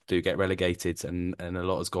teams do get relegated, and a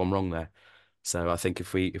lot has gone wrong there. So I think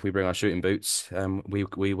if we bring our shooting boots, we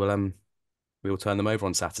will turn them over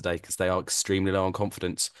on Saturday, because they are extremely low on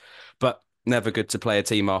confidence. But never good to play a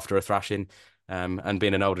team after a thrashing. And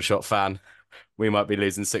being an Aldershot fan, we might be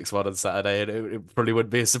losing 6-1 on Saturday, and it probably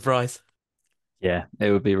wouldn't be a surprise. Yeah, it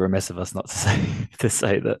would be remiss of us not to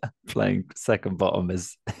say that playing second bottom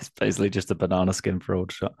is basically just a banana skin for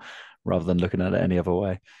Aldershot, rather than looking at it any other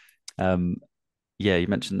way. You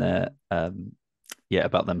mentioned there,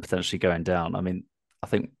 about them potentially going down. I mean, I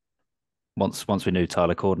think once we knew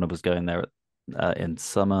Tyler Cordner was going there in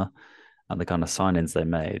summer, and the kind of signings they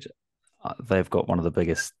made, they've got one of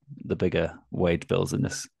the bigger wage bills in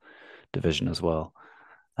this division as well.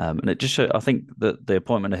 And it just showed, I think that the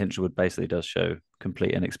appointment of Hinchelwood basically does show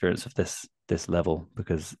complete inexperience of this level,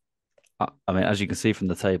 because I mean, as you can see from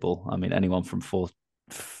the table, I mean, anyone from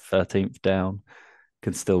 13th down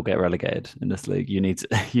can still get relegated in this league. You need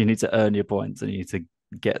to earn your points, and you need to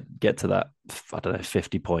get to that, I don't know,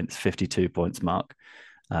 50 points, 52 points mark.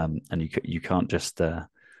 And you can't just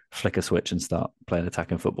flick a switch and start playing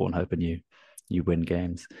attacking football and hoping you win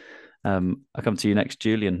games. I come to you next,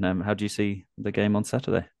 Julian. How do you see the game on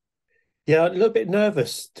Saturday? Yeah, a little bit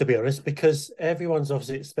nervous, to be honest, because everyone's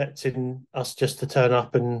obviously expecting us just to turn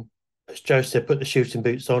up and, as Joe said, put the shooting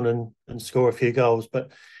boots on and score a few goals.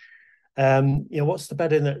 But what's the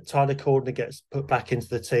betting that Tyler Cordner gets put back into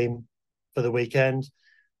the team for the weekend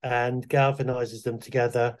and galvanises them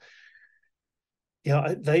together?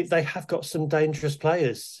 They have got some dangerous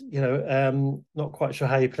players. Not quite sure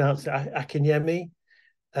how you pronounce it. Akinyemi.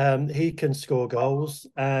 He can score goals,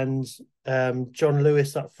 and John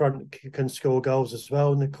Lewis up front can score goals as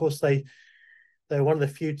well. And of course, they're one of the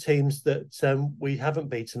few teams that we haven't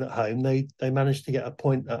beaten at home. They managed to get a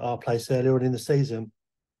point at our place earlier on in the season,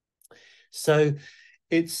 so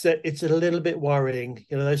it's a little bit worrying.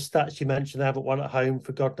 Those stats you mentioned, they haven't won at home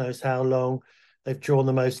for God knows how long. They've drawn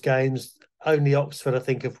the most games. Only Oxford, I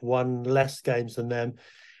think, have won less games than them.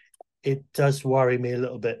 It does worry me a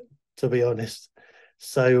little bit, to be honest.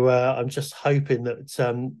 So I'm just hoping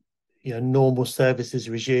that normal service is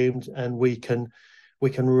resumed, and we can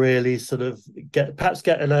really sort of get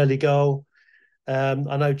an early goal. I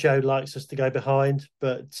know Joe likes us to go behind,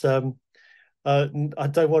 but I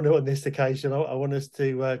don't want to on this occasion. I want us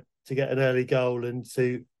to get an early goal and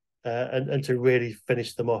to really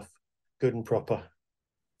finish them off good and proper.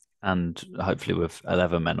 And hopefully with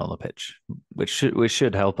 11 men on the pitch, which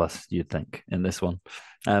should help us, you'd think, in this one.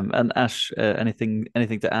 And Ash, anything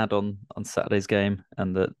to add on Saturday's game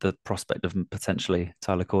and the prospect of potentially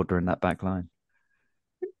Tyler Cordner in that back line?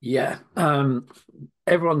 Yeah,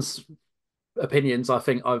 everyone's opinions, I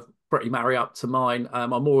think, I've pretty marry up to mine.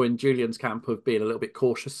 I'm more in Julian's camp of being a little bit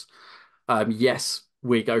cautious. Yes,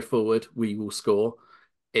 we go forward, we will score.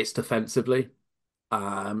 It's defensively.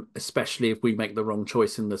 Especially if we make the wrong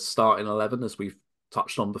choice in the starting 11, as we've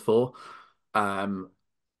touched on before.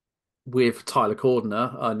 With Tyler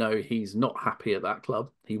Cordner, I know he's not happy at that club.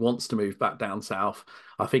 He wants to move back down south.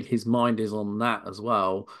 I think his mind is on that as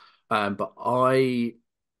well. But I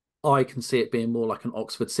can see it being more like an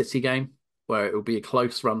Oxford City game where it will be a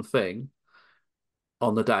close run thing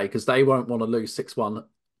on the day, because they won't want to lose 6-1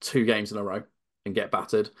 2 games in a row and get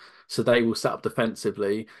battered. So they will set up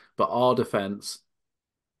defensively, but our defense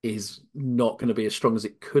is not going to be as strong as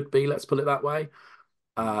it could be, let's put it that way.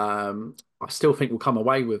 I still think we'll come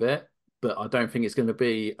away with it, but I don't think it's going to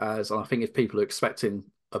be as, I think if people are expecting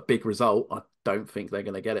a big result, I don't think they're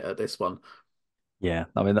going to get it at this one. Yeah,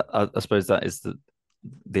 I mean, I suppose that is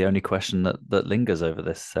the only question that lingers over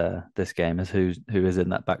this game is who is in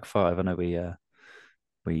that back five. I know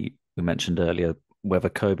we mentioned earlier whether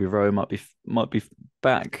Kobe Rowe might be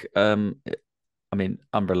back. I mean,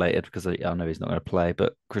 unrelated because I know he's not going to play,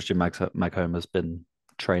 but Christian Maghoma has been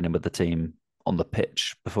training with the team on the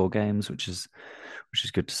pitch before games, which is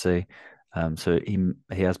good to see. So he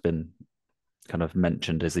has been kind of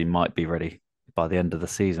mentioned as he might be ready by the end of the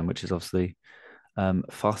season, which is obviously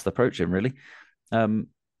fast approaching, really.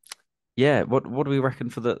 Yeah, what do we reckon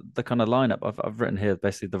for the kind of lineup? I've written here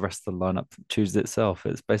basically the rest of the lineup chooses itself.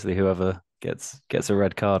 It's basically whoever gets a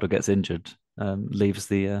red card or gets injured leaves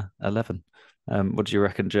the 11. What do you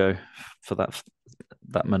reckon, Joe, for that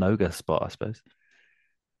Minoga spot, I suppose?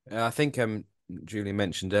 I think Julian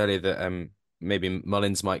mentioned earlier that maybe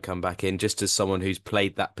Mullins might come back in just as someone who's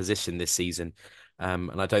played that position this season.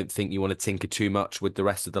 And I don't think you want to tinker too much with the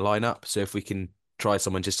rest of the lineup. So if we can try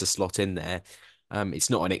someone just to slot in there, it's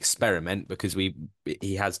not an experiment because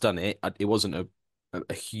he has done it. It wasn't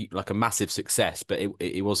a massive success, but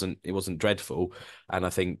it wasn't dreadful. And I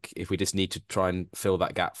think if we just need to try and fill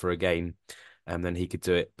that gap for a game, then he could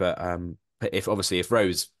do it. But if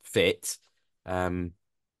Rowe's fit,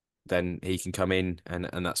 then he can come in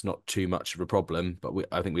and that's not too much of a problem. But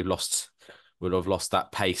I think we'll have lost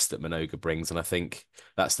that pace that Minoga brings, and I think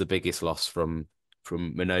that's the biggest loss from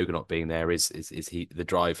Minoga not being there is the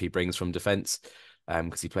drive he brings from defence,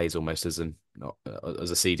 because he plays almost as a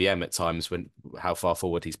CDM at times when how far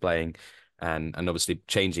forward he's playing, and obviously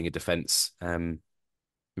changing a defence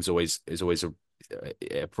is always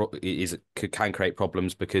can create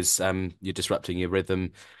problems because you're disrupting your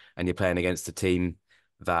rhythm and you're playing against a team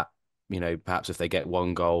that, perhaps if they get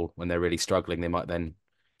one goal when they're really struggling, they might then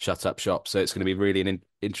shut up shop. So it's going to be really an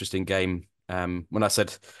interesting game. When I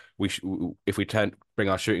said if we bring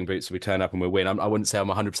our shooting boots, we turn up and we win, I wouldn't say I'm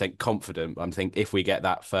 100% confident. I'm thinking if we get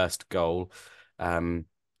that first goal and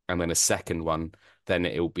then a second one, then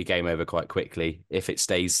it will be game over quite quickly. If it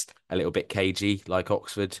stays a little bit cagey like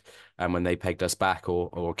Oxford and when they pegged us back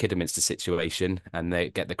or Kidderminster situation and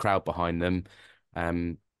they get the crowd behind them,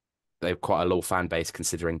 they've quite a low fan base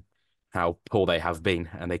considering how poor they have been,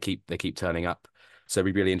 and they keep turning up. So it'll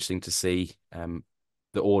be really interesting to see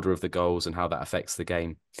the order of the goals and how that affects the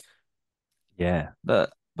game. Yeah,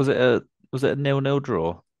 was it a 0-0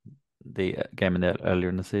 draw, the game earlier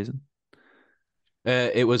in the season?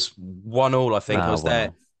 It was 1-1, I think. I was there,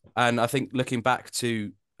 wow. And I think looking back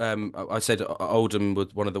to I said Oldham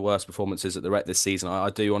was one of the worst performances at the Rec this season. I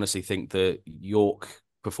do honestly think the York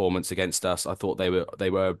performance against us, I thought they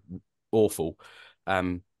were awful,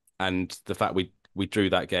 and the fact we drew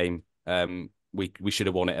that game, we should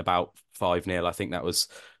have won it about 5-0. I think that was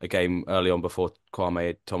a game early on before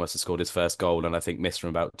Kwame Thomas had scored his first goal, and I think missed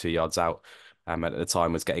from about 2 yards out. At the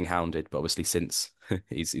time was getting hounded, but obviously since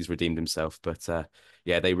he's redeemed himself. But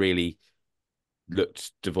yeah, they really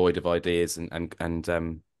looked devoid of ideas and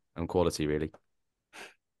quality, really.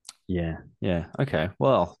 Yeah. Okay.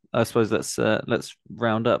 Well, I suppose let's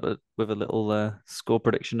round up with a little score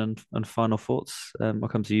prediction and final thoughts. I'll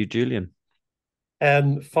come to you, Julian.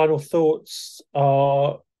 Final thoughts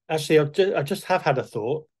are actually I just have had a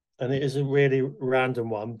thought, and it is a really random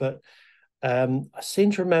one, but I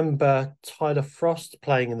seem to remember Tyler Frost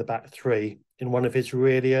playing in the back three in one of his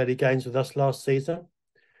really early games with us last season.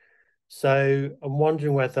 So I'm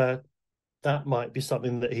wondering whether that might be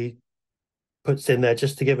something that he puts in there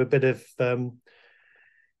just to give a bit of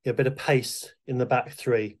pace in the back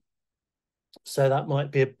three. So that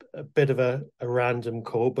might be a bit of a random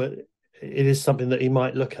call, but it is something that he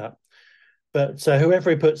might look at. But whoever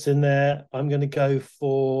he puts in there, I'm going to go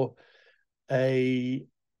for a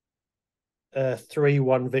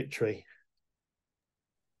 3-1 victory.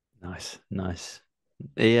 Nice.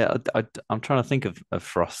 Yeah, I'm trying to think of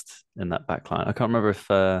Frost in that back line. I can't remember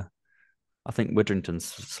if I think Widrington's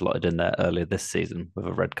slotted in there earlier this season with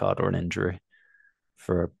a red card or an injury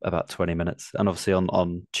for about 20 minutes. And obviously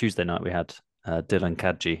on Tuesday night we had Dylan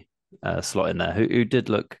Kadji slot in there, who did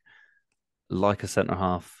look like a centre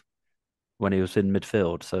half when he was in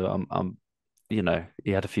midfield. So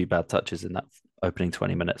he had a few bad touches in that opening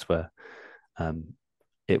 20 minutes where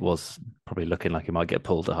it was probably looking like he might get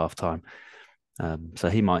pulled at half time. So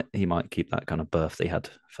he might keep that kind of berth that he had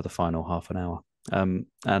for the final half an hour. And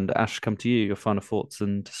Ash, come to you. Your final thoughts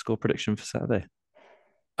and score prediction for Saturday.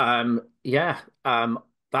 Yeah.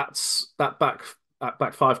 That's that back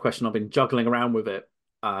five question. I've been juggling around with it,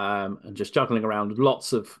 and just juggling around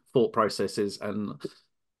lots of thought processes, and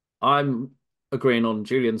I'm agreeing on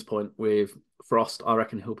Julian's point with Frost. I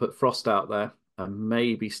reckon he'll put Frost out there and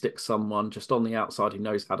maybe stick someone just on the outside who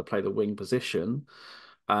knows how to play the wing position.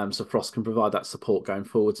 So Frost can provide that support going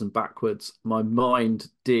forwards and backwards. My mind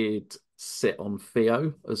did sit on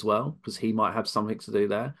Theo as well, because he might have something to do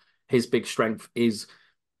there. His big strength is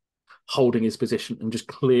holding his position and just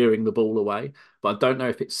clearing the ball away. But I don't know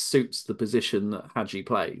if it suits the position that Hadji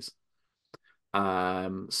plays.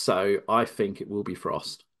 So I think it will be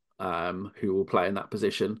Frost who will play in that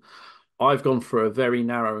position. I've gone for a very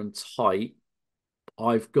narrow and tight.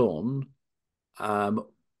 I've gone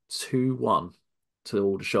 2-1 to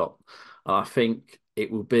Aldershot. I think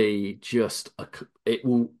it will be just it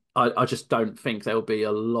will. I just don't think there will be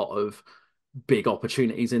a lot of big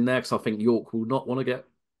opportunities in there, because I think York will not want to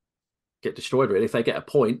get destroyed. Really, if they get a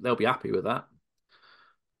point, they'll be happy with that.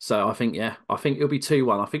 So I think it'll be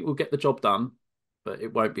 2-1. I think we'll get the job done, but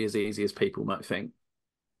it won't be as easy as people might think.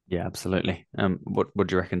 Yeah, absolutely. What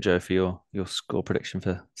do you reckon, Joe, for your score prediction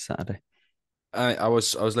for Saturday? I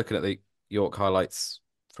was looking at the York highlights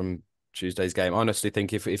from Tuesday's game. I honestly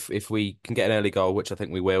think if we can get an early goal, which I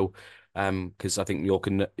think we will, because I think York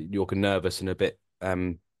are nervous and a bit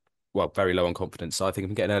very low on confidence. So I think if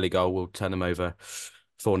we can get an early goal, we'll turn them over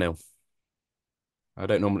 4-0. I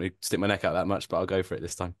don't normally stick my neck out that much, but I'll go for it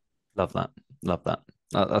this time. Love that.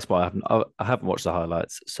 That's why I haven't watched the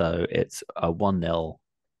highlights. So it's a 1-0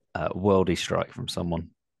 worldy strike from someone.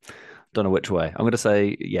 Don't know which way. I'm going to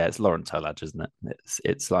say, yeah, it's Lauren Tolage, isn't it?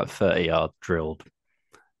 It's like 30-yard drilled.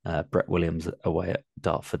 Brett Williams away at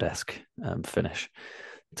Dartford-esque finish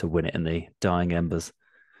to win it in the dying embers.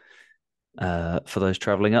 For those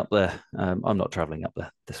travelling up there, I'm not travelling up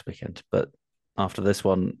there this weekend, but after this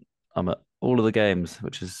one, I'm at all of the games,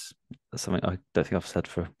 which is something I don't think I've said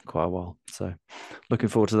for quite a while. So looking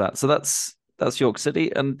forward to that. So that's York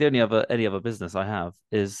City, and the only other business I have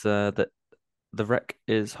is that the Rec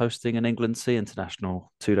is hosting an England Sea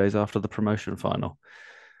International 2 days after the promotion final,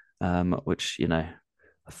 which I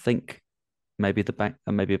think maybe a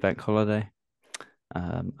bank holiday,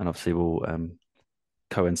 and obviously will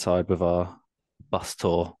coincide with our bus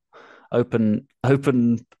tour, open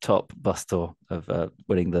top bus tour of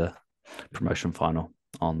winning the promotion final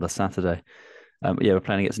on the Saturday. We're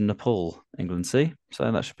playing against Nepal, England Sea, so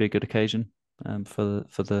that should be a good occasion for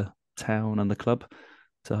the town and the club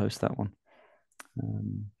to host that one.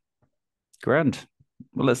 Grand.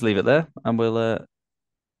 Well, let's leave it there, and we'll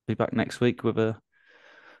be back next week with a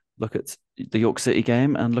look at the York City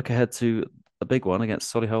game and look ahead to a big one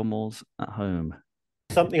against Solihull Moors at home.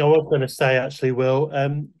 Something I was going to say, actually, Will. I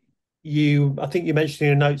think you mentioned in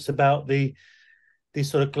your notes about the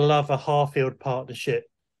sort of Glover-Harfield partnership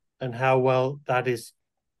and how well that is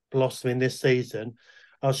blossoming this season.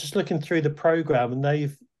 I was just looking through the programme, and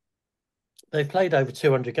they've played over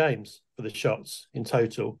 200 games for the Shots in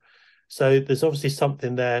total. So there's obviously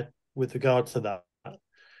something there with regard to that.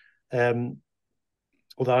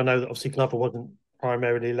 Although I know that obviously Glover wasn't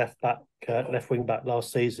primarily left wing back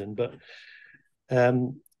last season, but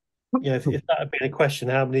if that had been a question,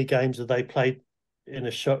 how many games have they played in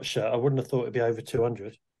a Shot shirt? I wouldn't have thought it'd be over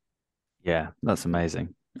 200. Yeah, that's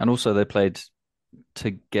amazing. And also they played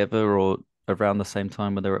together or around the same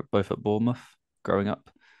time when they were both at Bournemouth growing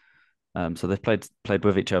up. So they've played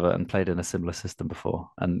with each other and played in a similar system before.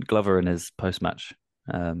 And Glover, in his post-match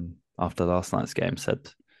after last night's game, said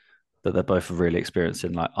that they're both really experienced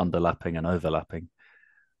in like underlapping and overlapping.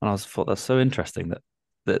 And I thought that's so interesting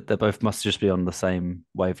that they both must just be on the same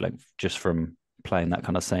wavelength just from playing that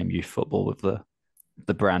kind of same youth football with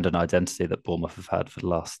the brand and identity that Bournemouth have had for the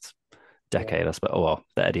last decade, I suppose. Well,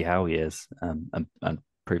 the Eddie Howe years and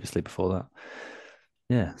previously before that.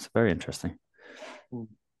 Yeah, it's very interesting.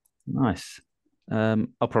 Nice. I'll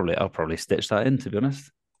probably stitch that in, to be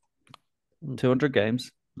honest. 200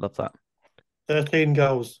 games. Love that. 13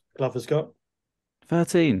 goals Glover's got.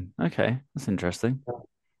 13. Okay, that's interesting.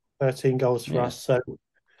 13 goals for us. So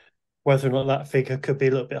whether or not that figure could be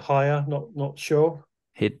a little bit higher, not sure.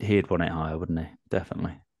 He'd want it higher, wouldn't he?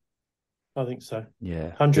 Definitely. I think so. Yeah.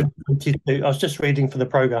 122. I was just reading for the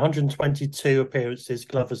programme. 122 appearances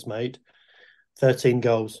Glover's made, 13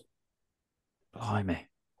 goals. Blimey.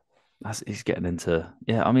 He's getting into.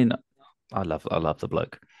 Yeah, I mean, I love the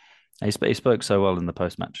bloke. He spoke so well in the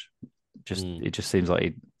post match. It just seems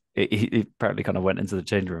like he apparently kind of went into the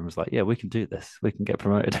changing room and was like, yeah, we can do this. We can get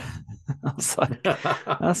promoted. I was like,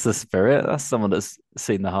 that's the spirit. That's someone that's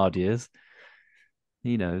seen the hard years.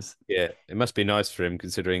 He knows. Yeah, it must be nice for him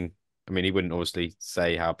considering, I mean, he wouldn't obviously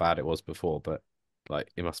say how bad it was before, but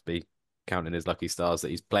like he must be counting his lucky stars that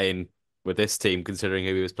he's playing with this team considering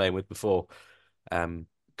who he was playing with before.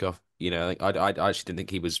 God, I actually didn't think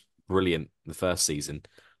he was brilliant the first season.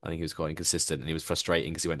 I think he was quite inconsistent and he was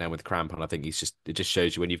frustrating because he went down with cramp. And I think it just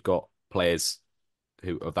shows you when you've got players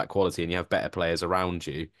who of that quality and you have better players around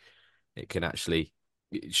you, it can actually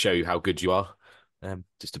show you how good you are,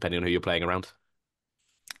 just depending on who you're playing around.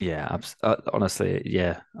 Yeah, honestly,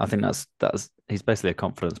 yeah. I think that's he's basically a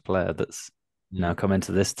confidence player that's now come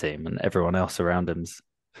into this team, and everyone else around him's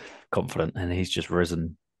confident, and he's just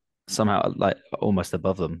risen somehow, like almost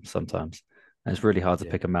above them sometimes. And it's really hard to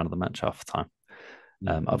pick a man of the match half the time,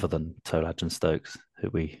 other than Tolaj and Stokes, who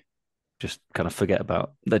we just kind of forget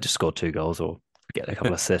about. They just scored 2 goals or get a couple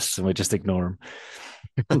of assists, and we just ignore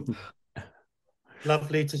them.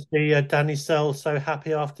 Lovely to see Danny Sell so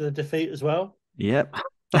happy after the defeat as well. Yep.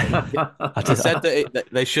 I said that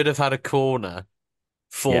they should have had a corner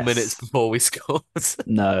 4 minutes before we scored.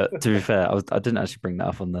 No, to be fair, I didn't actually bring that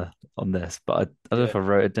up on this, but I don't know if I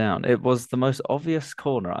wrote it down. It was the most obvious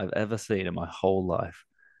corner I've ever seen in my whole life.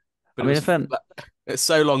 But it's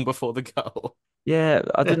so long before the goal. Yeah,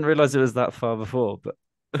 I didn't realize it was that far before, but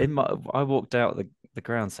I walked out the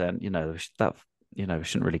ground saying, we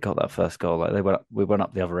shouldn't really got that first goal. Like we went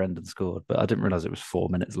up the other end and scored, but I didn't realize it was 4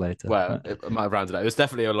 minutes later. Well, it might have rounded out. It was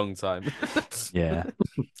definitely a long time. Yeah,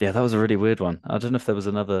 that was a really weird one. I don't know if there was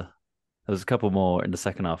a couple more in the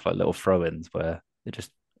second half, like little throw-ins where it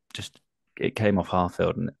just it came off half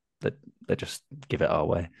field and they just give it our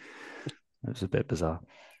way. It was a bit bizarre.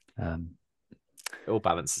 It all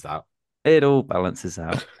balances out. It all balances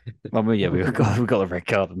out. I mean, yeah, we got a red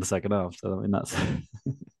card in the second half, so I mean that's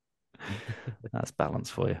balance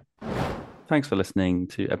for you. Thanks for listening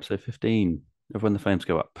to episode 15 of When the Flames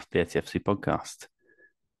Go Up, the ATFC podcast.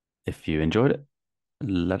 If you enjoyed it,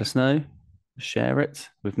 let us know, share it.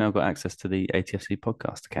 We've now got access to the ATFC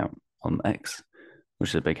podcast account on X,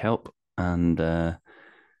 which is a big help. And that'll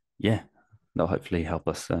hopefully help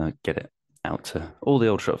us get it out to all the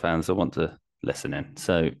Aldershot fans that want to listen in.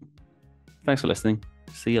 So thanks for listening.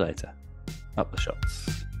 See you later. Up the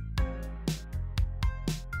shots.